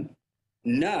nutrition,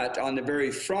 nut on the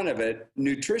very front of it,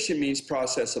 nutrition means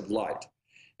process of light.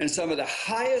 And some of the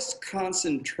highest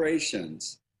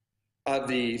concentrations of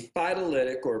the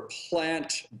phytolytic or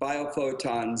plant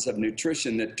biophotons of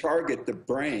nutrition that target the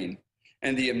brain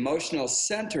and the emotional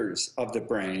centers of the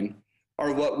brain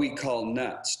are what we call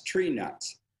nuts, tree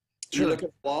nuts. Sure. You look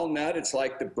at walnut, it's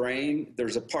like the brain.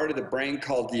 There's a part of the brain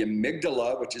called the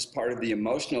amygdala, which is part of the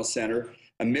emotional center.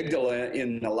 Amygdala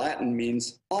in the Latin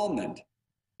means almond.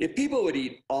 If people would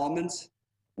eat almonds,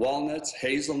 walnuts,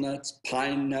 hazelnuts,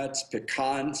 pine nuts,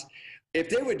 pecans, if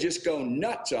they would just go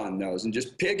nuts on those and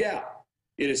just pig out,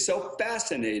 it is so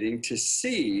fascinating to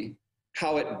see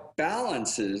how it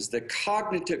balances the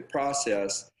cognitive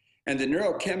process and the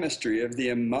neurochemistry of the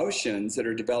emotions that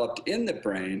are developed in the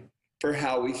brain for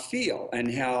how we feel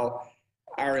and how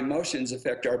our emotions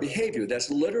affect our behavior. That's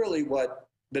literally what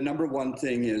the number one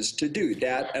thing is to do,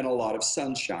 that and a lot of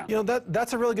sunshine. You know,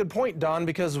 that's a really good point, Don,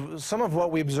 because some of what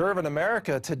we observe in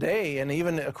America today, and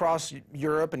even across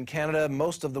Europe and Canada,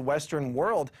 most of the Western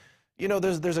world, you know,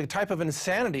 there's a type of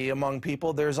insanity among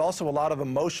people. There's also a lot of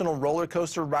emotional roller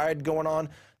coaster ride going on.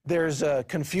 There's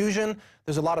confusion,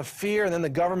 there's a lot of fear, and then the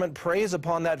government preys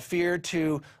upon that fear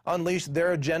to unleash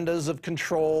their agendas of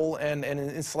control and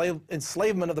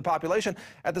enslavement of the population.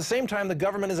 At the same time, the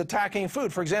government is attacking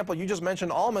food. For example, you just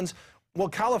mentioned almonds. Well,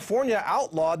 California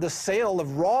outlawed the sale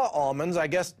of raw almonds, I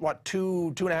guess, what,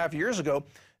 two and a half years ago.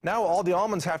 Now all the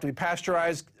almonds have to be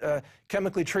pasteurized,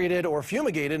 chemically treated, or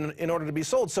fumigated in order to be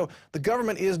sold. So the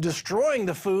government is destroying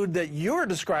the food that you're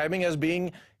describing as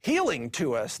being healing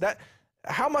to us.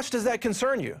 How much does that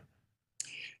concern you?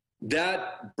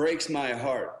 That breaks my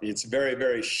heart. It's very,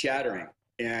 very shattering.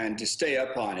 And to stay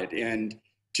up on it and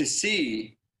to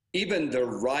see even the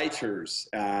writers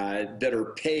that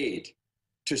are paid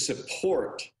to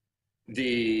support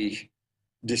the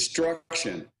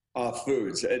destruction of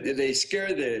foods, they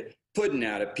scare the pudding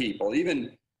out of people.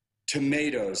 Even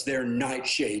tomatoes, they're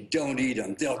nightshade, don't eat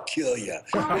them, they'll kill you.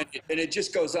 And it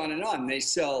just goes on and on. They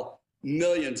sell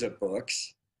millions of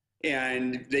books,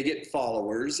 and they get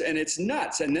followers, and it's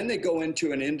nuts. And then they go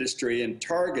into an industry and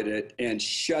target it and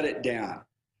shut it down.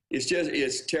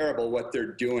 It's terrible what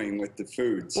they're doing with the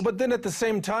foods. Well, but then at the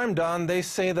same time, Don, they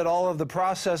say that all of the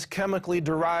processed, chemically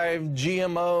derived,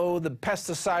 GMO, the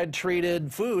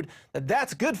pesticide-treated food,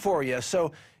 that's good for you.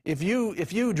 So if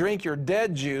you drink your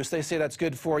dead juice, they say that's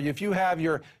good for you. If you have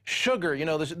your sugar, you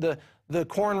know, the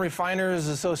Corn Refiners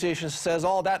Association says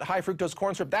all that high fructose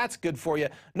corn syrup, that's good for you.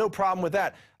 No problem with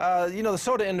that. You know, the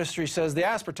soda industry says the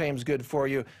aspartame's good for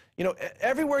you. You know,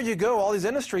 everywhere you go, all these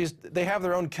industries, they have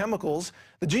their own chemicals.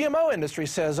 The GMO industry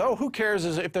says, oh, who cares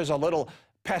if there's a little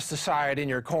pesticide in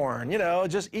your corn? You know,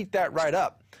 just eat that right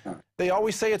up. They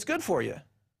always say it's good for you.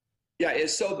 Yeah,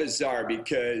 it's so bizarre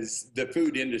because the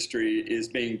food industry is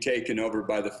being taken over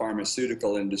by the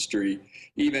pharmaceutical industry.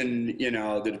 Even, you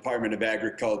know, the Department of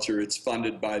Agriculture, it's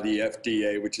funded by the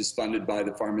FDA, which is funded by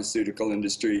the pharmaceutical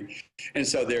industry. And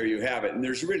so there you have it. And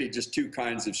there's really just two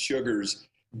kinds of sugars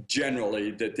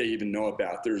generally that they even know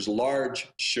about. There's large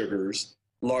sugars,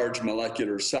 large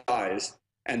molecular size,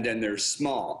 and then there's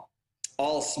small.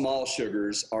 All small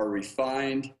sugars are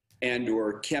refined and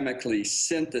or chemically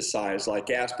synthesized like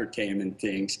aspartame and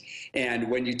things. And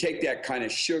when you take that kind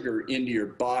of sugar into your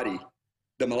body,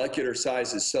 the molecular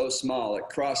size is so small, it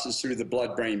crosses through the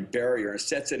blood-brain barrier and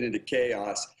sets it into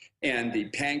chaos, and the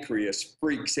pancreas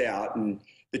freaks out, and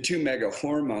the two mega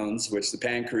hormones, which the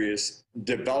pancreas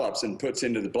develops and puts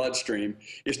into the bloodstream,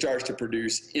 it starts to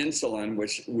produce insulin,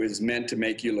 which was meant to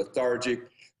make you lethargic,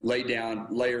 lay down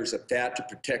layers of fat to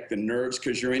protect the nerves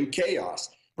because you're in chaos.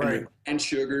 Right. And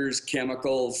sugars,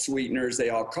 chemicals, sweeteners,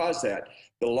 they all cause that.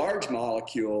 The large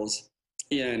molecules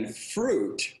in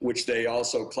fruit, which they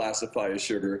also classify as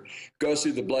sugar, goes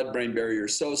through the blood-brain barrier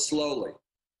so slowly,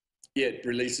 it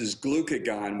releases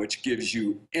glucagon, which gives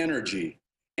you energy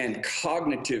and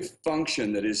cognitive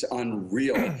function that is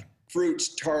unreal.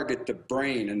 Fruits target the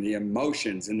brain and the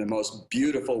emotions in the most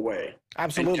beautiful way.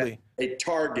 Absolutely. They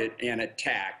target and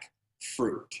attack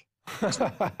fruit.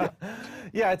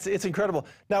 Yeah, it's incredible.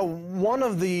 Now, one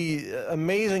of the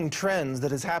amazing trends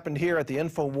that has happened here at the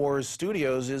Infowars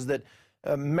studios is that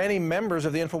many members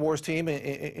of the Infowars team,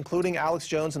 including Alex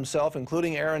Jones himself,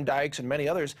 including Aaron Dykes and many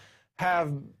others,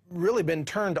 have really been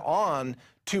turned on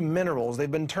to minerals. They've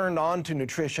been turned on to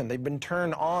nutrition. They've been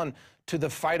turned on to the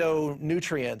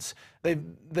phytonutrients.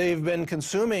 They've been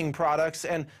consuming products,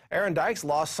 and Aaron Dykes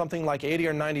lost something like 80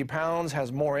 or 90 pounds,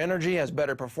 has more energy, has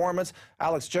better performance.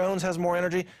 Alex Jones has more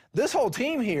energy. This whole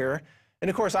team here, and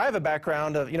of course I have a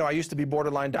background of, you know, I used to be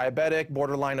borderline diabetic,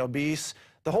 borderline obese.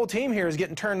 The whole team here is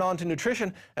getting turned on to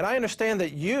nutrition, and I understand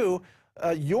that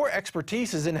your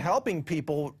expertise is in helping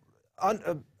people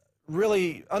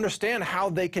really understand how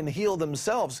they can heal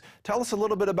themselves. Tell us a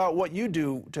little bit about what you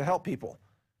do to help people.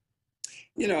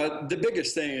 You know, the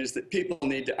biggest thing is that people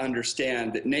need to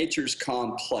understand that nature's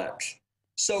complex.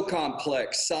 So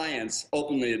complex, science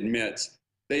openly admits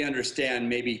they understand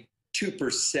maybe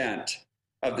 2%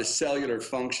 of the cellular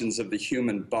functions of the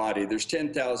human body. There's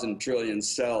 10,000 trillion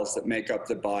cells that make up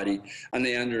the body, and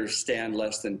they understand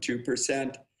less than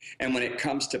 2%. And when it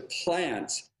comes to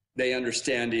plants, they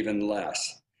understand even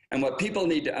less. And what people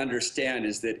need to understand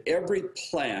is that every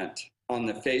plant on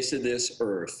the face of this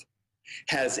earth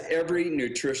has every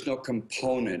nutritional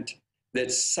component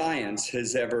that science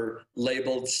has ever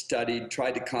labeled, studied,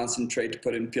 tried to concentrate to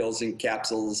put in pills and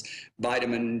capsules,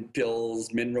 vitamin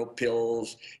pills, mineral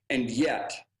pills, and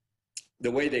yet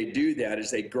the way they do that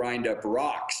is they grind up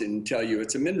rocks and tell you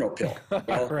it's a mineral pill.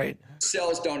 Well, right.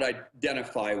 Cells don't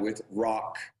identify with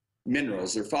rock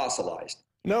minerals, they're fossilized.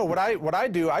 No, what I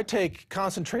do, I take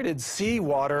concentrated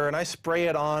seawater and I spray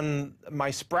it on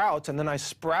my sprouts, and then I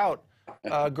sprout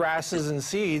grasses and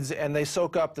seeds, and they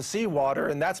soak up the seawater,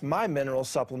 and that's my mineral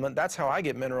supplement. That's how I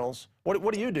get minerals.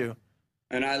 What do you do?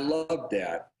 And I love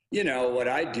that. You know, what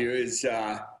I do is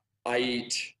I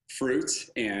eat fruits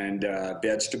and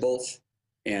vegetables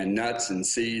and nuts and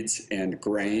seeds and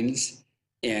grains.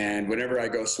 And whenever I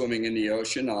go swimming in the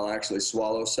ocean, I'll actually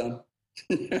swallow some.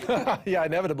 Yeah,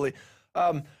 inevitably.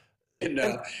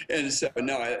 And so,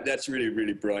 no, that's really,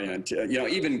 really brilliant. You know,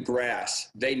 even grass,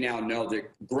 they now know that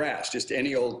grass, just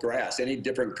any old grass, any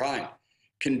different kind,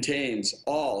 contains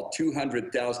all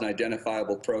 200,000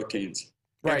 identifiable proteins.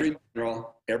 Right. Every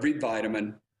mineral, every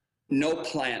vitamin, no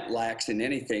plant lacks in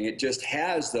anything. It just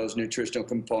has those nutritional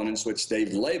components which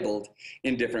they've labeled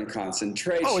in different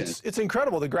concentrations. Oh, it's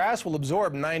incredible. The grass will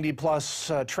absorb 90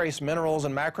 plus trace minerals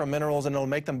and macro minerals, and it'll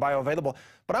make them bioavailable.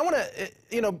 But I want to,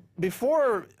 you know,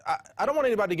 before, I don't want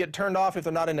anybody to get turned off if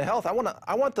they're not into health. I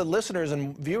want the listeners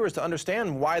and viewers to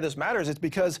understand why this matters. It's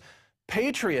because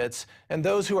patriots and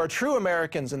those who are true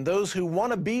Americans and those who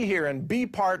want to be here and be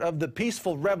part of the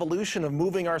peaceful revolution of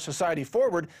moving our society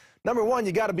forward, number one,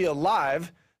 you got to be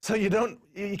alive. So you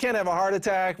can't have a heart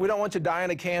attack. We don't want you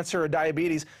dying of cancer or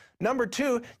diabetes. Number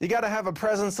two, you got to have a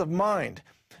presence of mind.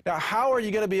 Now, how are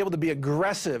you going to be able to be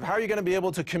aggressive? How are you going to be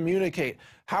able to communicate?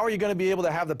 How are you going to be able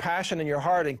to have the passion in your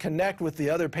heart and connect with the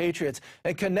other patriots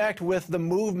and connect with the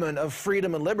movement of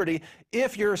freedom and liberty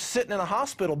if you're sitting in a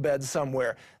hospital bed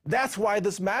somewhere? That's why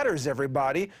this matters,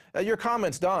 everybody. Your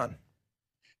comments, Don.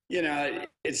 You know,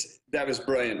 that was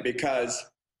brilliant, because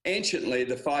anciently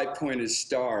the five-pointed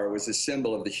star was a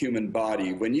symbol of the human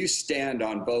body. When you stand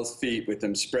on both feet with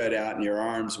them spread out and your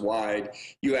arms wide,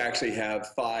 you actually have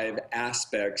 5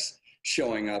 aspects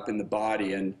showing up in the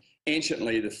body. And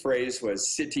anciently the phrase was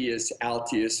Citius,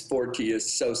 Altius, Fortius,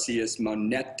 Socius,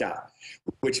 Moneta,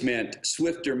 which meant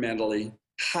swifter mentally,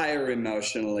 higher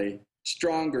emotionally,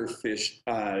 stronger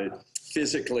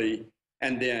physically,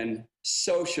 and then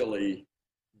socially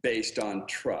based on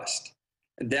trust.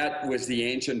 That was the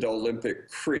ancient Olympic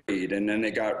creed, and then they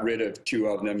got rid of 2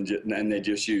 of them, and they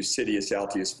just used Citius,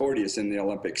 Altius, Fortius in the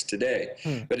Olympics today.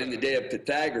 But in the day of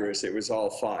Pythagoras, it was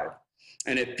all 5.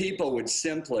 And if people would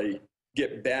simply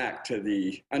get back to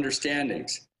the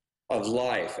understandings of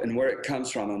life and where it comes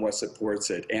from and what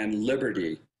supports it, and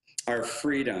liberty, our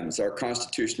freedoms, our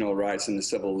constitutional rights and the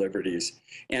civil liberties,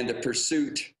 and the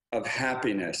pursuit of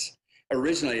happiness.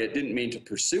 Originally, it didn't mean to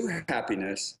pursue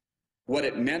happiness. What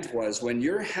it meant was, when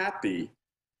you're happy,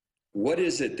 what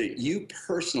is it that you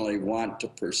personally want to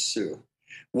pursue?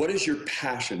 What is your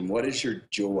passion? What is your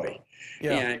joy?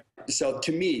 Yeah. And so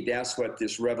to me, that's what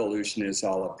this revolution is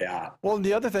all about. Well,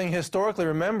 the other thing, historically,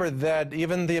 remember that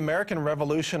even the American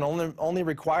Revolution only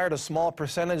required a small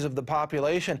percentage of the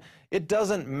population. It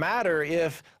doesn't matter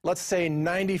if, let's say,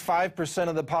 95%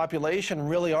 of the population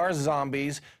really are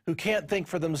zombies who can't think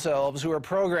for themselves, who are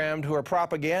programmed, who are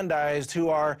propagandized, who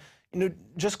are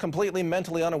just completely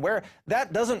mentally unaware.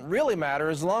 That doesn't really matter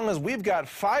as long as we've got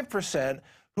 5%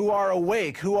 who are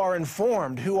awake, who are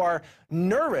informed, who are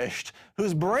nourished,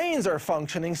 whose brains are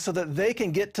functioning so that they can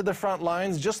get to the front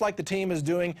lines, just like the team is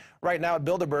doing right now at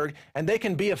Bilderberg, and they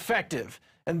can be effective.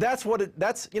 And that's what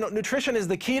nutrition is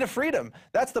the key to freedom.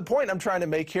 That's the point I'm trying to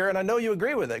make here, and I know you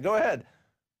agree with it. Go ahead.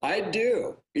 I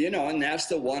do, and that's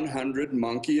the 100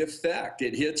 monkey effect.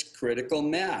 It hits critical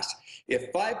mass.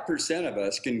 If 5% of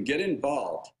us can get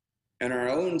involved in our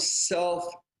own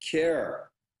self-care,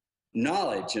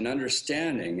 knowledge and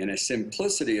understanding, and a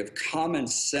simplicity of common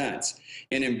sense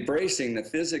in embracing the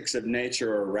physics of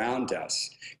nature around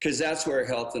us, because that's where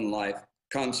health and life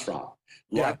comes from.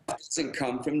 Life doesn't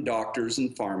come from doctors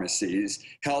and pharmacies.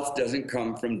 Health doesn't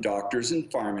come from doctors and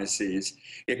pharmacies.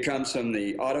 It comes from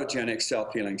the autogenic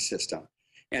self-healing system.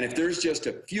 And if there's just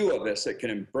a few of us that can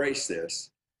embrace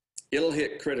this, it'll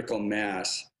hit critical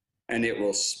mass, and it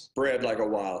will spread like a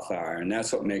wildfire, and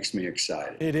that's what makes me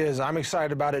excited. It is. I'm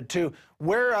excited about it, too.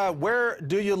 Where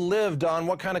do you live, Don?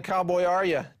 What kind of cowboy are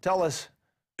you? Tell us.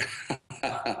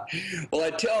 Well,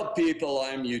 I tell people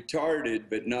I'm utarded,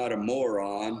 but not a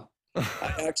moron.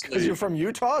 Because you're from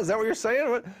Utah? Is that what you're saying?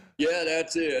 What? Yeah,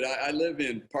 that's it. I live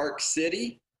in Park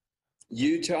City,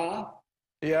 Utah.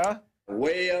 Yeah?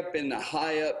 Way up in the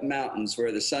high up mountains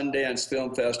where the Sundance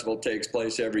Film Festival takes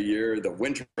place every year. The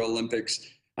Winter Olympics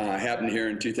happened here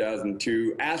in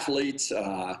 2002. Athletes,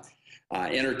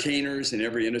 entertainers in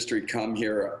every industry come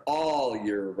here all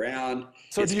year round.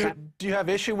 So do you have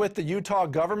issue with the Utah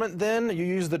government then? You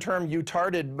use the term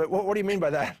utarded, but what do you mean by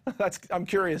that? I'm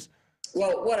curious.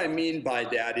 Well, what I mean by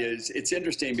that is, it's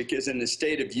interesting because in the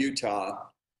state of Utah,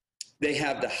 they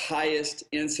have the highest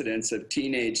incidence of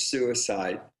teenage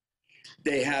suicide.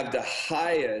 They have the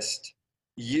highest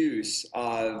use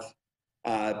of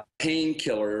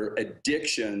painkiller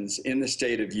addictions in the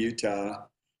state of Utah.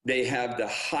 They have the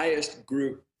highest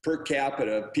group per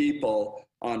capita of people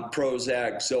on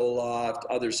Prozac, Zoloft,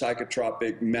 other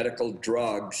psychotropic medical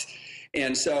drugs.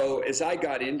 And so as I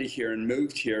got into here and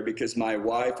moved here, because my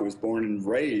wife was born and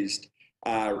raised,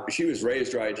 she was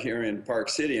raised right here in Park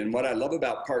City. And what I love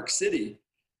about Park City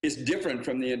is different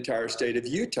from the entire state of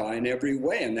Utah in every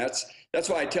way. And that's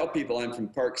why I tell people I'm from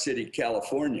Park City,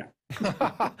 California.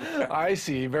 I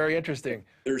see. Very interesting.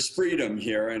 There's freedom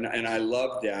here, and I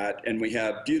love that. And we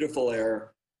have beautiful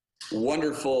air,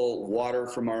 wonderful water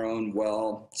from our own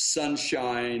well,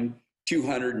 sunshine,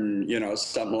 200 and,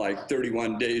 something like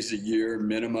 31 days a year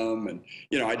minimum. And,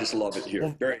 I just love it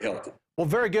here. Very healthy. Well,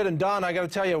 very good. And Don, I got to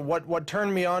tell you, what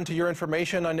turned me on to your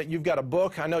information, I know you've got a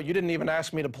book. I know you didn't even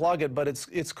ask me to plug it, but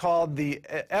it's called the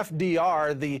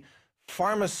FDR, the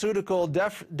Pharmaceutical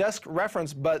Desk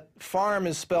Reference, but pharm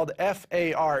is spelled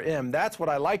F-A-R-M. That's what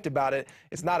I liked about it.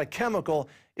 It's not a chemical,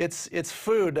 it's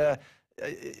food.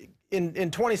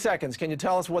 In 20 seconds, can you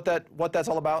tell us what that's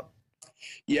all about?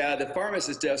 Yeah, the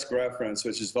Pharmacist Desk Reference,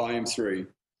 which is volume 3,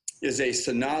 is a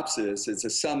synopsis, it's a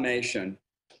summation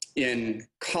in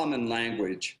common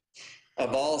language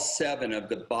of all 7 of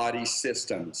the body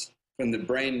systems, from the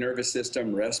brain, nervous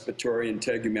system, respiratory, and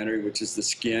tegumentary, which is the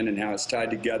skin and how it's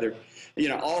tied together. You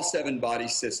know, all 7 body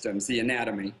systems, the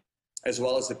anatomy, as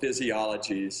well as the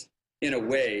physiologies, in a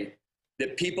way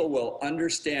that people will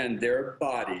understand their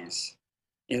bodies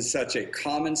in such a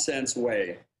common sense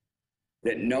way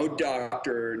that no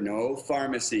doctor, no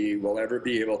pharmacy will ever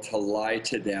be able to lie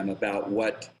to them about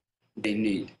what they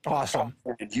need. Awesome.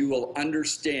 And you will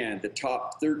understand the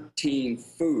top 13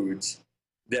 foods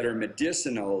that are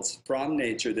medicinals from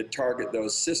nature that target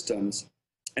those systems.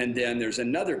 And then there's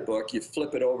another book, you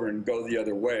flip it over and go the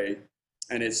other way,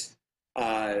 and it's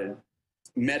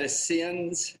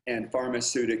Medicines and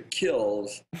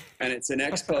Pharmaceuticals, and it's an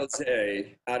expose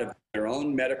out of their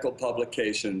own medical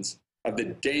publications of the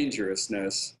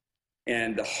dangerousness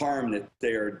and the harm that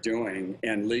they are doing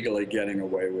and legally getting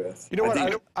away with. You know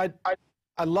what?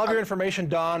 I love your information,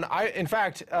 Don. In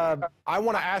fact, I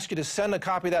want to ask you to send a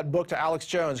copy of that book to Alex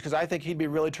Jones, because I think he'd be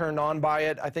really turned on by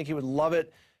it. I think he would love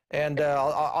it. And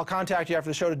I'll contact you after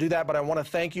the show to do that, but I want to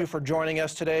thank you for joining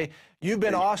us today. You've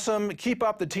been awesome. Keep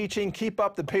up the teaching, keep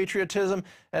up the patriotism,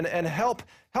 and help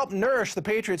nourish the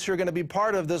patriots who are going to be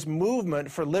part of this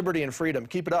movement for liberty and freedom.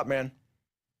 Keep it up, man.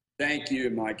 Thank you,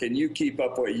 Mike, and you keep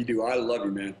up what you do. I love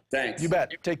you, man. Thanks. You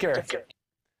bet. Take care.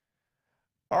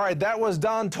 All right, that was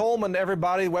Don Tolman,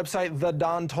 everybody. Website,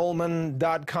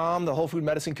 thedontolman.com. The Whole Food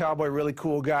Medicine Cowboy, really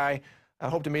cool guy. I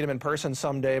hope to meet him in person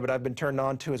someday, but I've been turned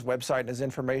on to his website and his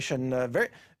information. Very,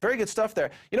 very good stuff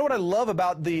there. You know what I love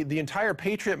about the entire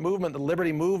patriot movement, the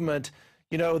liberty movement?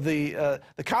 You know, the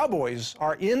cowboys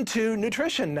are into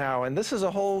nutrition now, and this is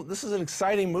an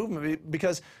exciting movement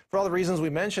because for all the reasons we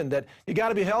mentioned, that you got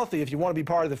to be healthy if you want to be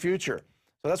part of the future.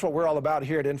 So that's what we're all about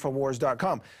here at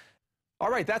Infowars.com. All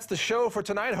right, that's the show for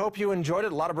tonight. Hope you enjoyed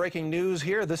it. A lot of breaking news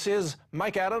here. This is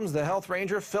Mike Adams, the Health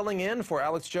Ranger, filling in for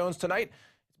Alex Jones tonight.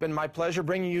 It's been my pleasure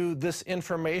bringing you this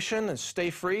information, and stay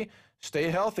free,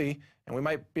 stay healthy, and we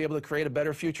might be able to create a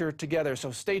better future together. So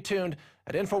stay tuned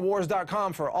at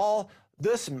Infowars.com for all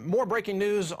this and more breaking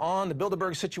news on the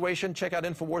Bilderberg situation. Check out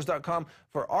Infowars.com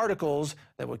for articles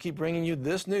that will keep bringing you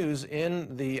this news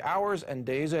in the hours and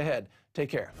days ahead. Take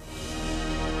care.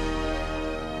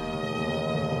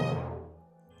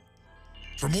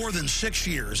 For more than 6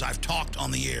 years, I've talked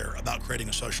on the air about creating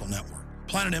a social network.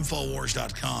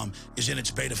 PlanetInfowars.com is in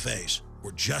its beta phase.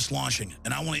 We're just launching it,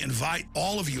 and I want to invite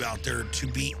all of you out there to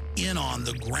be in on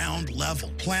the ground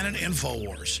level. Planet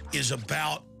Infowars is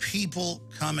about people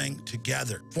coming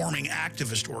together, forming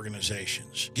activist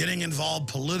organizations, getting involved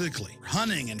politically,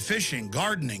 hunting and fishing,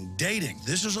 gardening, dating.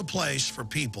 This is a place for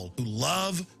people who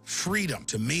love freedom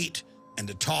to meet and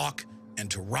to talk and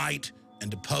to write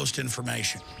and to post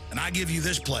information. And I give you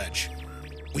this pledge.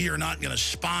 We are not going to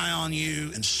spy on you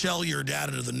and sell your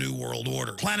data to the New World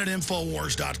Order.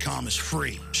 PlanetInfowars.com is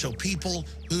free, so people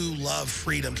who love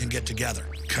freedom can get together,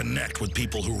 connect with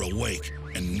people who are awake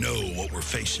and know what we're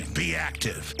facing. Be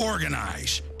active,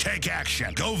 organize, take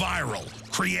action, go viral,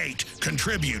 create,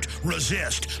 contribute,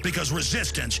 resist, because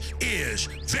resistance is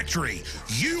victory.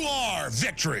 You are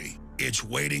victory. It's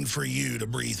waiting for you to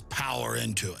breathe power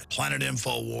into it.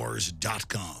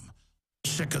 PlanetInfowars.com.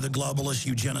 Sick of the globalist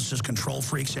eugenicist control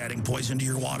freaks adding poison to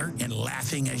your water and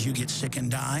laughing as you get sick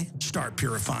and die? Start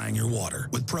purifying your water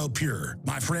with ProPure.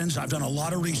 My friends, I've done a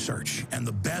lot of research, and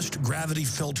the best gravity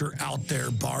filter out there,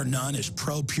 bar none, is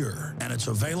ProPure, and it's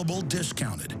available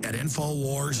discounted at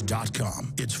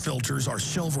Infowars.com. Its filters are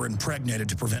silver impregnated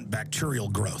to prevent bacterial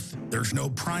growth. There's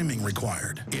no priming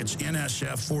required. It's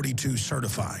NSF 42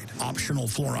 certified. Optional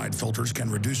fluoride filters can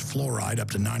reduce fluoride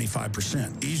up to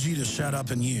 95%. Easy to set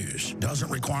up and use. Doesn't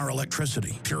require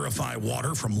electricity. Purify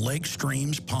water from lakes,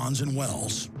 streams, ponds, and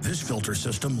wells. This filter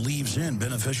system leaves in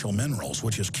beneficial minerals,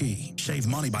 which is key. Save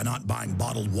money by not buying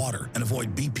bottled water and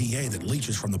avoid BPA that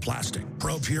leaches from the plastic.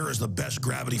 ProPure is the best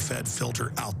gravity-fed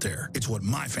filter out there. It's what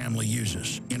my family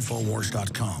uses.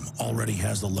 Infowars.com already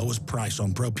has the lowest price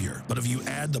on ProPure. But if you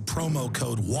add the promo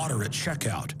code WATER at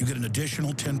checkout, you get an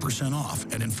additional 10% off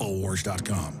at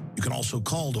Infowars.com. You can also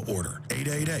call to order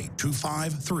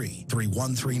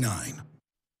 888-253-3139.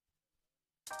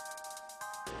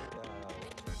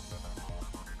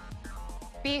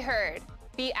 Be heard,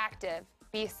 be active,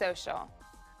 be social.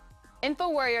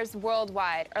 InfoWarriors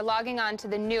worldwide are logging on to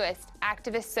the newest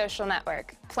activist social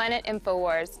network,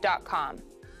 PlanetInfowars.com.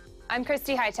 I'm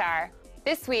Christy Hightower.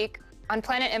 This week on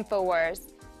Planet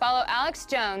Infowars, follow Alex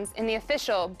Jones in the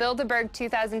official Bilderberg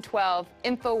 2012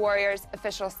 InfoWarriors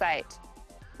official site.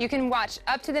 You can watch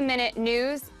up-to-the-minute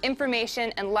news,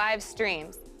 information, and live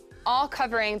streams, all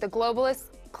covering the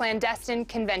globalist clandestine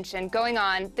convention going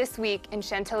on this week in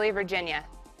Chantilly, Virginia.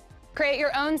 Create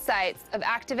your own sites of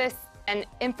activists and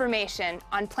information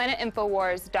on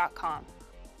planetinfowars.com.